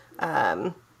that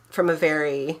from a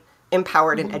very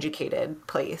empowered and educated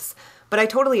place. But I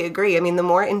totally agree. I mean, the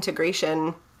more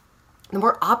integration, the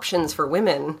more options for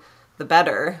women, the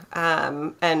better.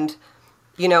 And,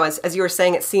 you know, as you were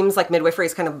saying, it seems like midwifery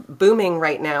is kind of booming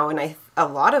right now. And a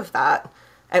lot of that,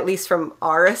 at least from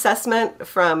our assessment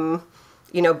from,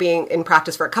 you know, being in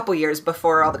practice for a couple years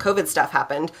before all the COVID stuff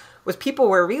happened, was people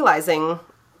were realizing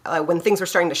when things were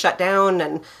starting to shut down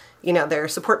and, you know, their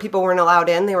support people weren't allowed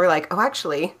in, they were like, oh,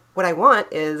 actually, what I want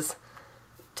is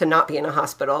to not be in a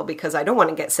hospital because I don't want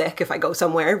to get sick if I go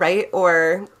somewhere, right?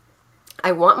 Or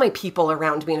I want my people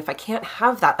around me, and if I can't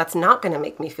have that, that's not going to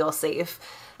make me feel safe.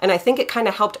 And I think it kind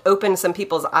of helped open some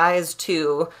people's eyes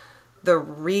to the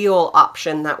real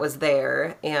option that was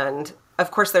there. And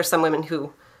of course, there's some women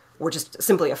who were just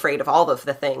simply afraid of all of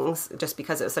the things just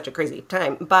because it was such a crazy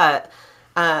time. But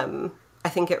I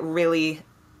think it really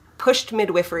pushed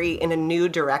midwifery in a new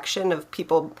direction of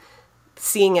people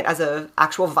seeing it as a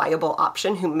actual viable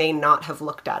option who may not have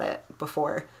looked at it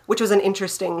before, which was an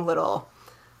interesting little,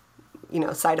 you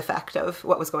know, side effect of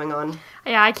what was going on.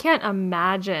 Yeah, I can't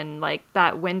imagine like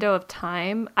that window of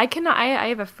time. I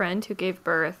have a friend who gave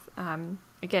birth,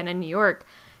 again in New York.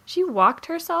 She walked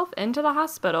herself into the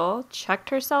hospital, checked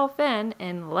herself in,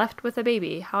 and left with a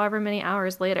baby however many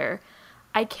hours later.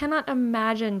 I cannot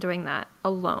imagine doing that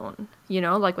alone, you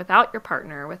know, like without your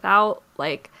partner, without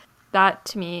like, that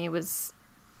to me was,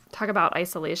 talk about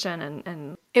isolation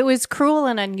and it was cruel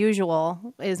and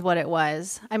unusual is what it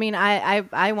was. I mean,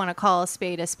 I want to call a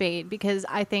spade because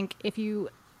I think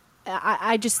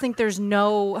I just think there's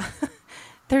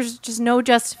just no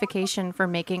justification for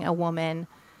making a woman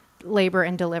labor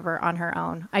and deliver on her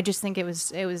own. I just think it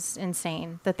was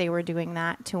insane that they were doing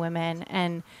that to women.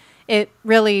 And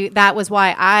that was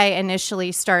why I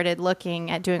initially started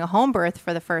looking at doing a home birth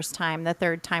for the first time, the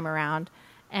third time around.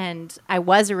 And I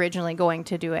was originally going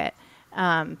to do it.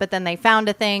 But then they found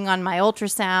a thing on my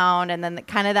ultrasound, and then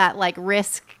kind of that like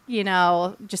risk, you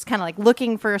know, just kind of like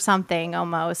looking for something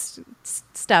almost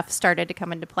stuff started to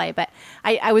come into play. But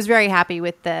I was very happy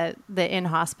with the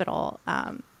in-hospital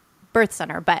birth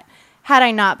center. But had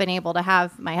I not been able to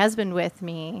have my husband with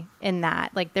me in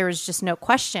that, like there was just no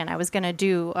question I was going to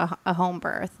do a home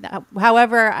birth.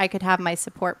 However, I could have my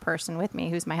support person with me,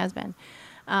 who's my husband.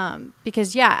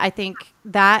 Because I think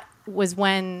that was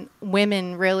when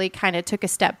women really kind of took a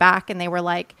step back and they were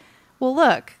like, well,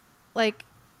 look, like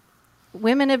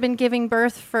women have been giving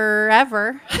birth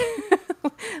forever,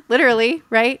 literally.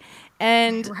 Right.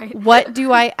 And right. What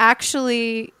do I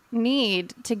actually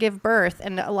need to give birth?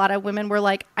 And a lot of women were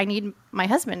like, I need my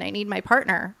husband. I need my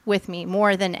partner with me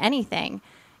more than anything.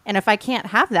 And if I can't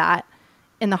have that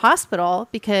in the hospital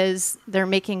because they're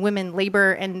making women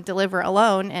labor and deliver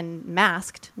alone and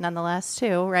masked nonetheless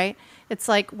too, right? It's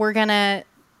like we're gonna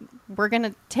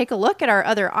take a look at our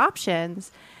other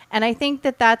options. And I think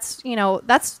that's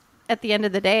at the end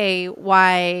of the day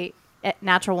why at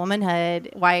Natural Womanhood,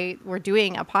 why we're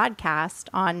doing a podcast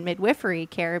on midwifery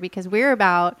care, because we're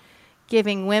about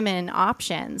giving women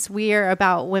options. We are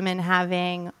about women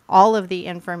having all of the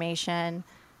information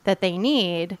that they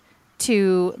need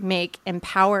to make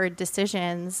empowered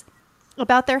decisions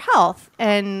about their health.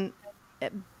 And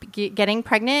getting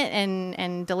pregnant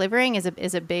and delivering is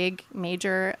a big,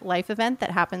 major life event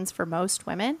that happens for most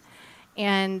women.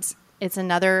 And it's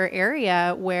another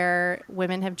area where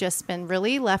women have just been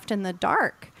really left in the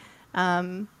dark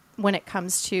when it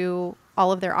comes to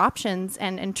all of their options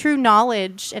and true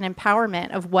knowledge and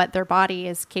empowerment of what their body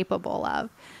is capable of.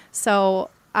 So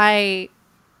I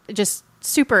just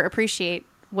super appreciate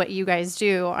what you guys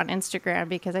do on Instagram,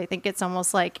 because I think it's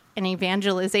almost like an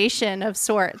evangelization of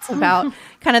sorts about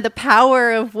kind of the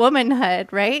power of womanhood,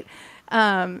 right?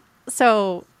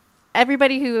 So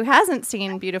everybody who hasn't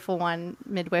seen Beautiful One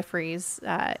Midwifery's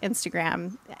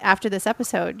Instagram, after this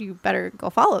episode, you better go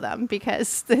follow them,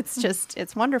 because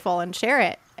it's wonderful, and share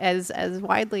it as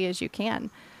widely as you can.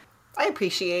 I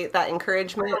appreciate that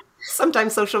encouragement.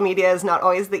 Sometimes social media is not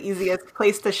always the easiest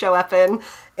place to show up in.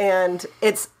 And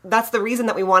that's the reason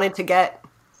that we wanted to get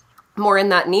more in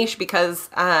that niche, because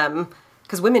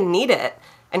women need it.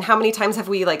 And how many times have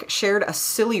we like shared a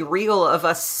silly reel of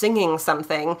us singing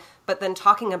something, but then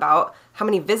talking about how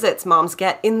many visits moms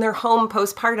get in their home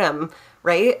postpartum,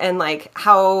 right? And like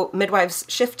how midwives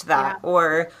shift that,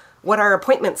 or what our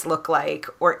appointments look like,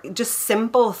 or just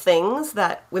simple things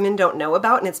that women don't know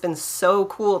about. And it's been so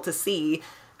cool to see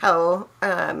how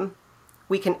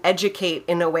we can educate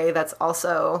in a way that's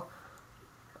also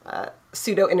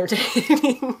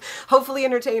pseudo-entertaining, hopefully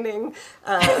entertaining.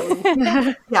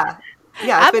 Yeah,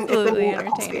 it's been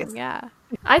entertaining. Yeah.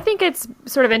 I think it's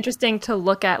sort of interesting to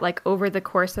look at like over the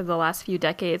course of the last few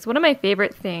decades. One of my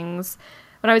favorite things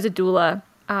when I was a doula,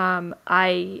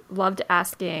 I loved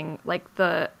asking like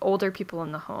the older people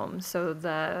in the home, so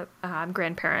the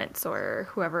grandparents or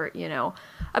whoever,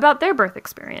 about their birth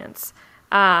experience.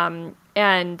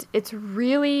 And it's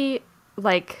really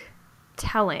like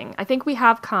telling. I think we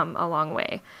have come a long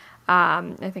way.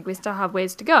 I think we still have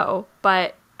ways to go,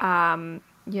 but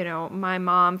my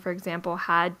mom, for example,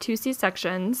 had 2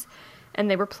 C-sections and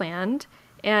they were planned.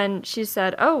 And she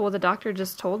said, oh, well, the doctor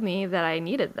just told me that I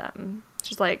needed them.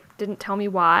 She's like, didn't tell me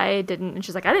why, and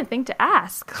she's like, I didn't think to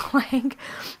ask. Like,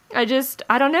 I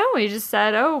don't know. He just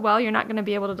said, oh, well, you're not going to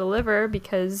be able to deliver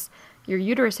because your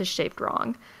uterus is shaped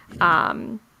wrong.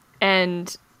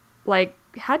 And like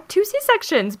had 2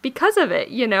 C-sections because of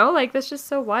it, like that's just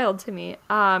so wild to me.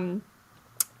 And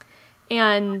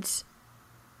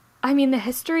I mean, the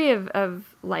history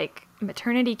of like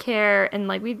maternity care, and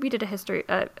like we did a history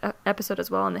episode as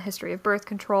well on the history of birth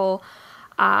control.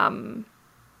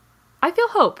 I feel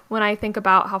hope when I think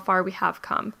about how far we have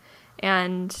come,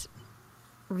 and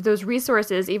those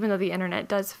resources, even though the internet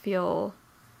does feel,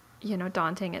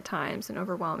 daunting at times and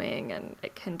overwhelming, and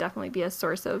it can definitely be a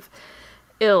source of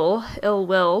ill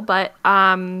will, but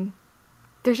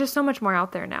there's just so much more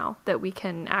out there now that we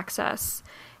can access.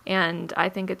 And I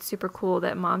think it's super cool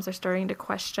that moms are starting to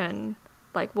question,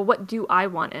 like, well, what do I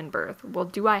want in birth? Well,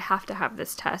 do I have to have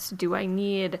this test? Do I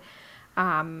need,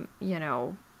 I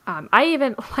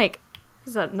even, like,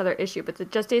 this is another issue, but the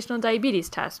gestational diabetes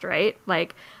test, right?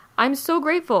 Like, I'm so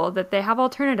grateful that they have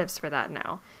alternatives for that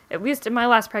now. At least in my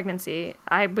last pregnancy,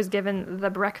 I was given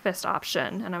the breakfast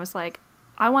option, and I was like,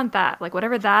 I want that. Like,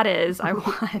 whatever that is, I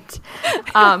want.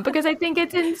 Because I think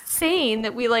it's insane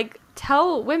that we, like,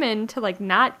 tell women to, like,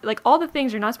 not, like, all the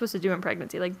things you're not supposed to do in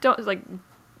pregnancy. Like, don't, like,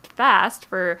 fast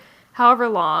for however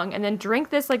long, and then drink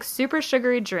this, like, super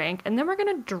sugary drink, and then we're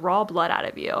going to draw blood out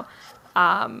of you.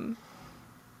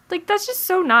 Like, that's just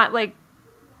so not, like,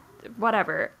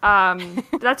 whatever.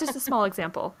 That's just a small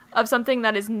example of something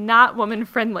that is not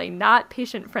woman-friendly, not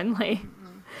patient-friendly,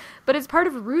 but it's part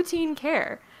of routine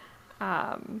care.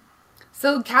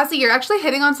 So, Cassie, you're actually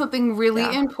hitting on something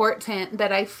really important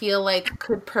that I feel like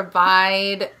could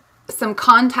provide some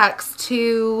context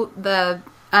to the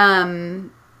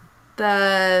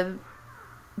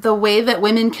way that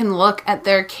women can look at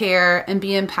their care and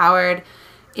be empowered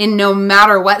in no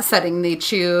matter what setting they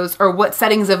choose, or what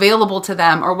settings available to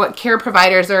them, or what care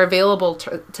providers are available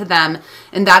to them.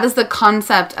 And that is the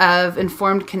concept of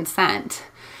informed consent.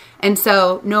 And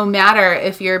so no matter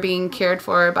if you're being cared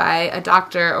for by a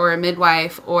doctor or a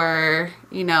midwife or,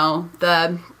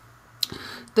 the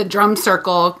drum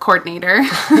circle coordinator,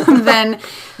 then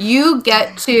you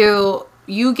get to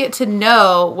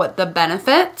know what the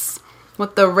benefits,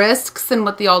 what the risks, and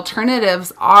what the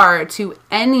alternatives are to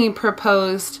any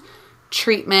proposed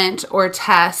treatment or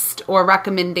test or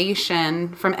recommendation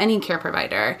from any care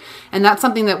provider. And that's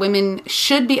something that women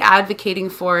should be advocating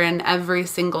for in every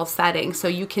single setting. So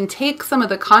you can take some of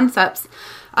the concepts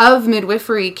of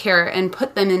midwifery care and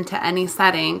put them into any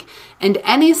setting. And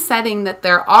any setting that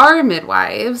there are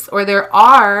midwives or there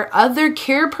are other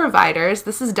care providers,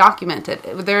 this is documented.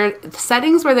 There are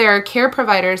settings where there are care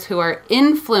providers who are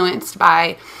influenced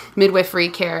by midwifery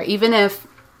care, even if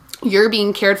you're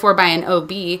being cared for by an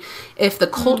OB, if the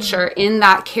culture in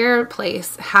that care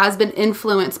place has been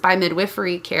influenced by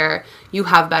midwifery care, you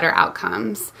have better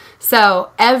outcomes.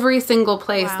 So every single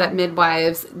place that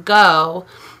midwives go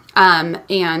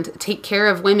and take care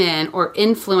of women or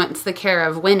influence the care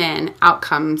of women,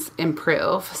 outcomes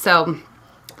improve. So,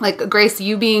 like, Grace,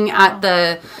 you being at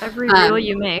the... Every reel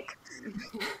you make.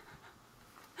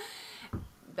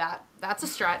 That's a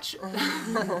stretch.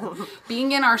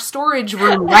 Being in our storage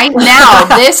room right now,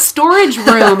 this storage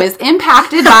room is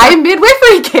impacted by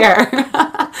midwifery care.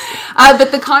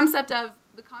 But the concept of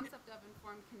informed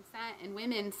consent and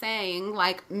women saying,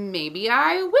 like, maybe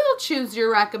I will choose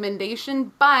your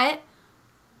recommendation, but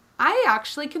I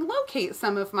actually can locate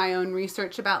some of my own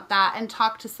research about that and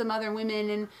talk to some other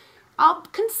women, and I'll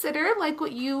consider, like,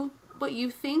 what you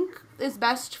think is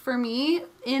best for me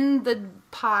in the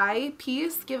pie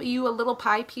piece, give you a little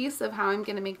pie piece of how I'm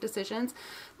going to make decisions.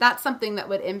 That's something that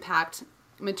would impact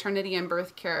maternity and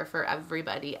birth care for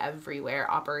everybody, everywhere,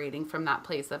 operating from that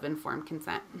place of informed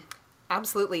consent.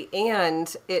 Absolutely.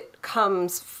 And it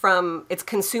comes from, it's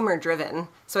consumer driven.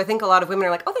 So I think a lot of women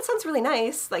are like, oh, that sounds really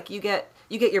nice. Like you get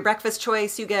your breakfast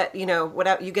choice, you get,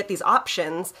 whatever, you get these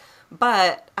options.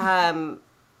 But,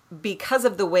 because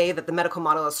of the way that the medical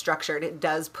model is structured, it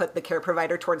does put the care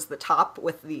provider towards the top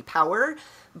with the power.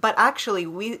 But actually,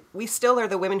 we still are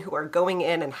the women who are going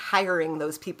in and hiring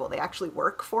those people. They actually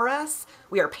work for us.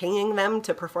 We are paying them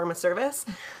to perform a service.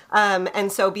 And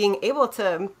so being able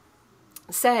to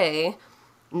say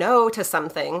no to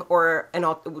something or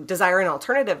desire an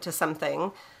alternative to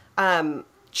something,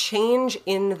 change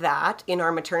in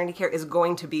our maternity care is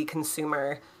going to be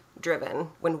consumer driven.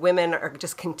 When women are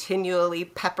just continually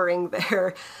peppering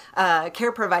their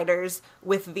care providers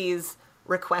with these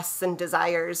requests and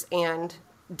desires and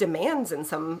demands in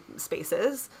some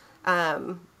spaces,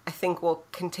 I think we'll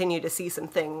continue to see some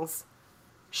things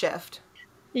shift.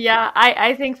 Yeah,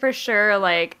 I think for sure,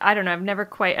 like, I don't know, I've never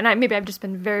quite, and maybe I've just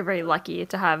been very, very lucky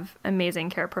to have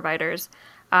amazing care providers.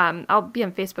 I'll be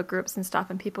in Facebook groups and stuff,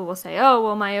 and people will say, oh,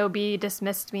 well, my OB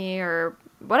dismissed me, or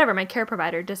whatever, my care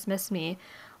provider dismissed me,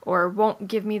 or won't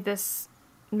give me this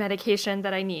medication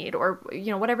that I need, or,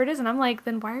 whatever it is. And I'm like,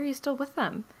 then why are you still with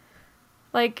them?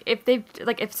 Like,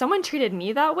 if someone treated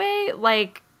me that way,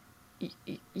 like,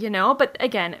 but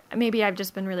again, maybe I've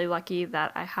just been really lucky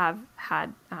that I have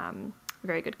had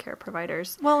very good care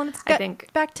providers. Well, and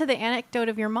it's back to the anecdote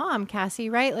of your mom, Cassie,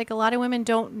 right? Like, a lot of women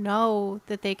don't know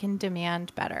that they can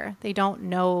demand better. They don't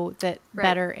know that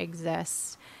better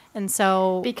exists. And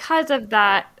so because of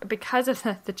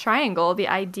the triangle, the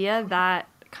idea that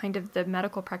kind of the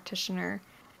medical practitioner,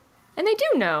 and they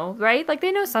do know, right? Like,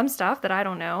 they know some stuff that I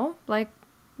don't know, like,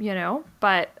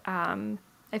 but I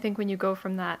think when you go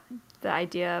from the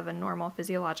idea of a normal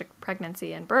physiologic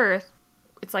pregnancy and birth,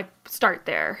 it's like, start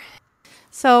there.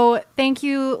 So thank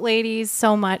you, ladies,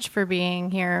 so much for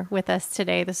being here with us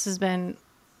today. This has been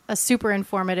a super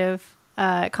informative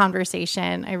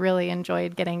conversation. I really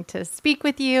enjoyed getting to speak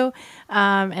with you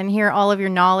and hear all of your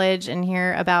knowledge and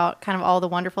hear about kind of all the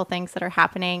wonderful things that are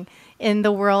happening in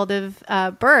the world of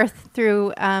birth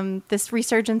through this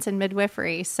resurgence in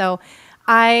midwifery. So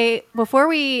before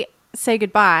we say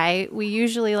goodbye, we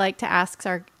usually like to ask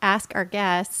our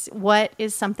guests, what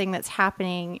is something that's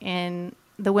happening in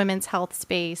the women's health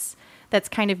space that's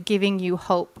kind of giving you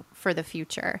hope for the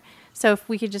future? So if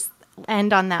we could just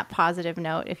end on that positive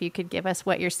note, if you could give us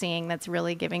what you're seeing that's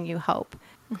really giving you hope.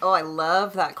 Oh, I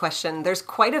love that question. There's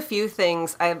quite a few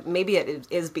things. Maybe it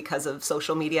is because of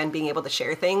social media and being able to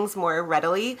share things more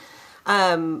readily.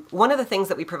 One of the things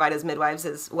that we provide as midwives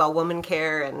is woman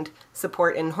care and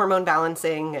support in hormone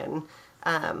balancing and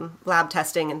lab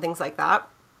testing and things like that.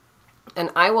 And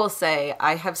I will say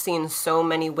I have seen so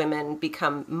many women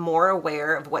become more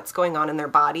aware of what's going on in their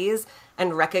bodies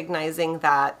and recognizing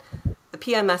that the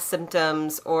PMS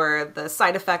symptoms or the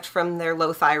side effect from their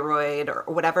low thyroid or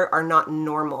whatever are not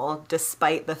normal,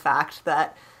 despite the fact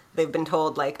that they've been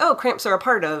told, like, oh, cramps are a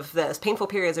part of this. Painful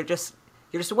periods are just,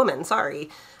 you're just a woman, sorry.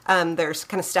 They're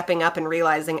kind of stepping up and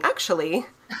realizing, actually,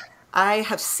 I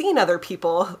have seen other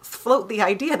people float the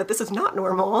idea that this is not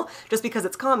normal just because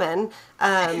it's common,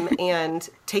 and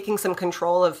taking some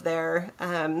control of their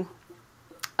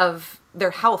of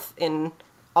their health in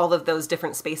all of those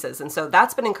different spaces. And so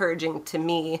that's been encouraging to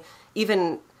me,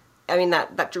 even, I mean,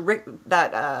 that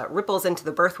ripples into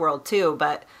the birth world too,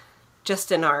 but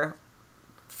just in our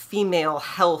female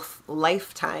health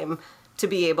lifetime, to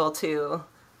be able to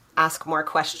ask more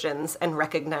questions and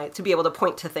recognize, to be able to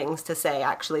point to things to say,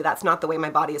 actually, that's not the way my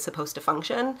body is supposed to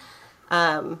function,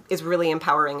 is really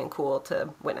empowering and cool to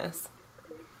witness.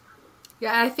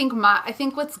 Yeah, I think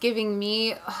what's giving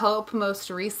me hope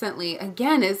most recently,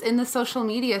 again, is in the social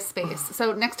media space.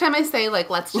 So next time I say,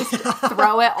 like, let's just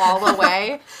throw it all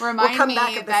away, remind me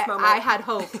that I had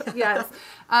hope. Yes.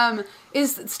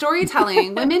 Is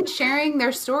storytelling, women sharing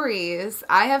their stories.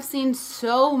 I have seen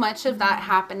so much of that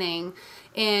happening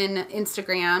in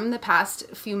Instagram the past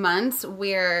few months,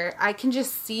 where I can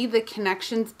just see the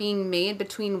connections being made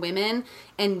between women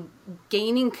and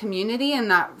gaining community in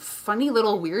that funny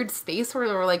little weird space where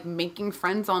they're like making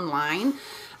friends online,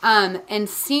 and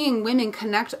seeing women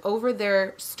connect over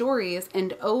their stories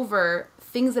and over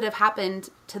things that have happened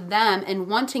to them and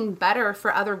wanting better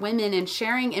for other women and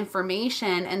sharing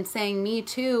information and saying me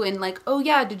too, and like, oh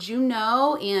yeah, did you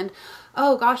know? And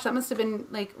oh gosh, that must have been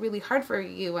like really hard for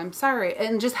you. I'm sorry.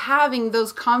 And just having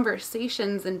those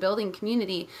conversations and building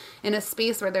community in a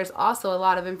space where there's also a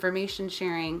lot of information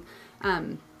sharing.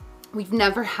 We've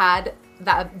never had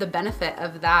the benefit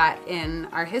of that in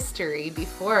our history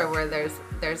before, where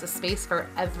there's a space for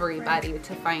everybody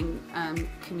to find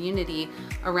community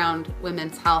around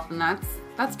women's health. And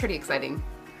that's pretty exciting.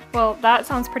 Well, that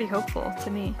sounds pretty hopeful to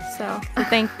me. So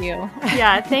thank you.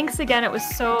 Yeah, thanks again. It was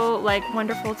so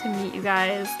wonderful to meet you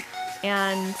guys,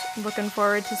 and looking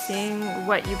forward to seeing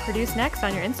what you produce next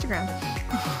on your Instagram.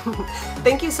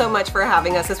 Thank you so much for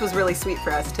having us. This was really sweet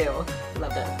for us too.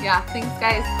 Loved it. Yeah, thanks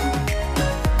guys.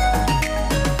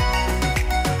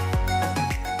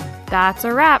 That's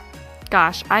a wrap.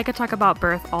 Gosh, I could talk about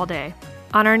birth all day.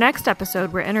 On our next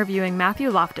episode, we're interviewing Matthew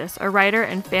Loftus, a writer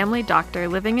and family doctor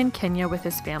living in Kenya with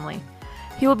his family.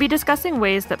 He will be discussing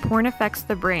ways that porn affects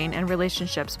the brain and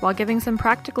relationships, while giving some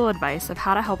practical advice of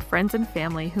how to help friends and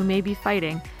family who may be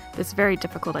fighting this very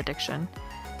difficult addiction.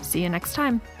 See you next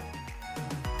time.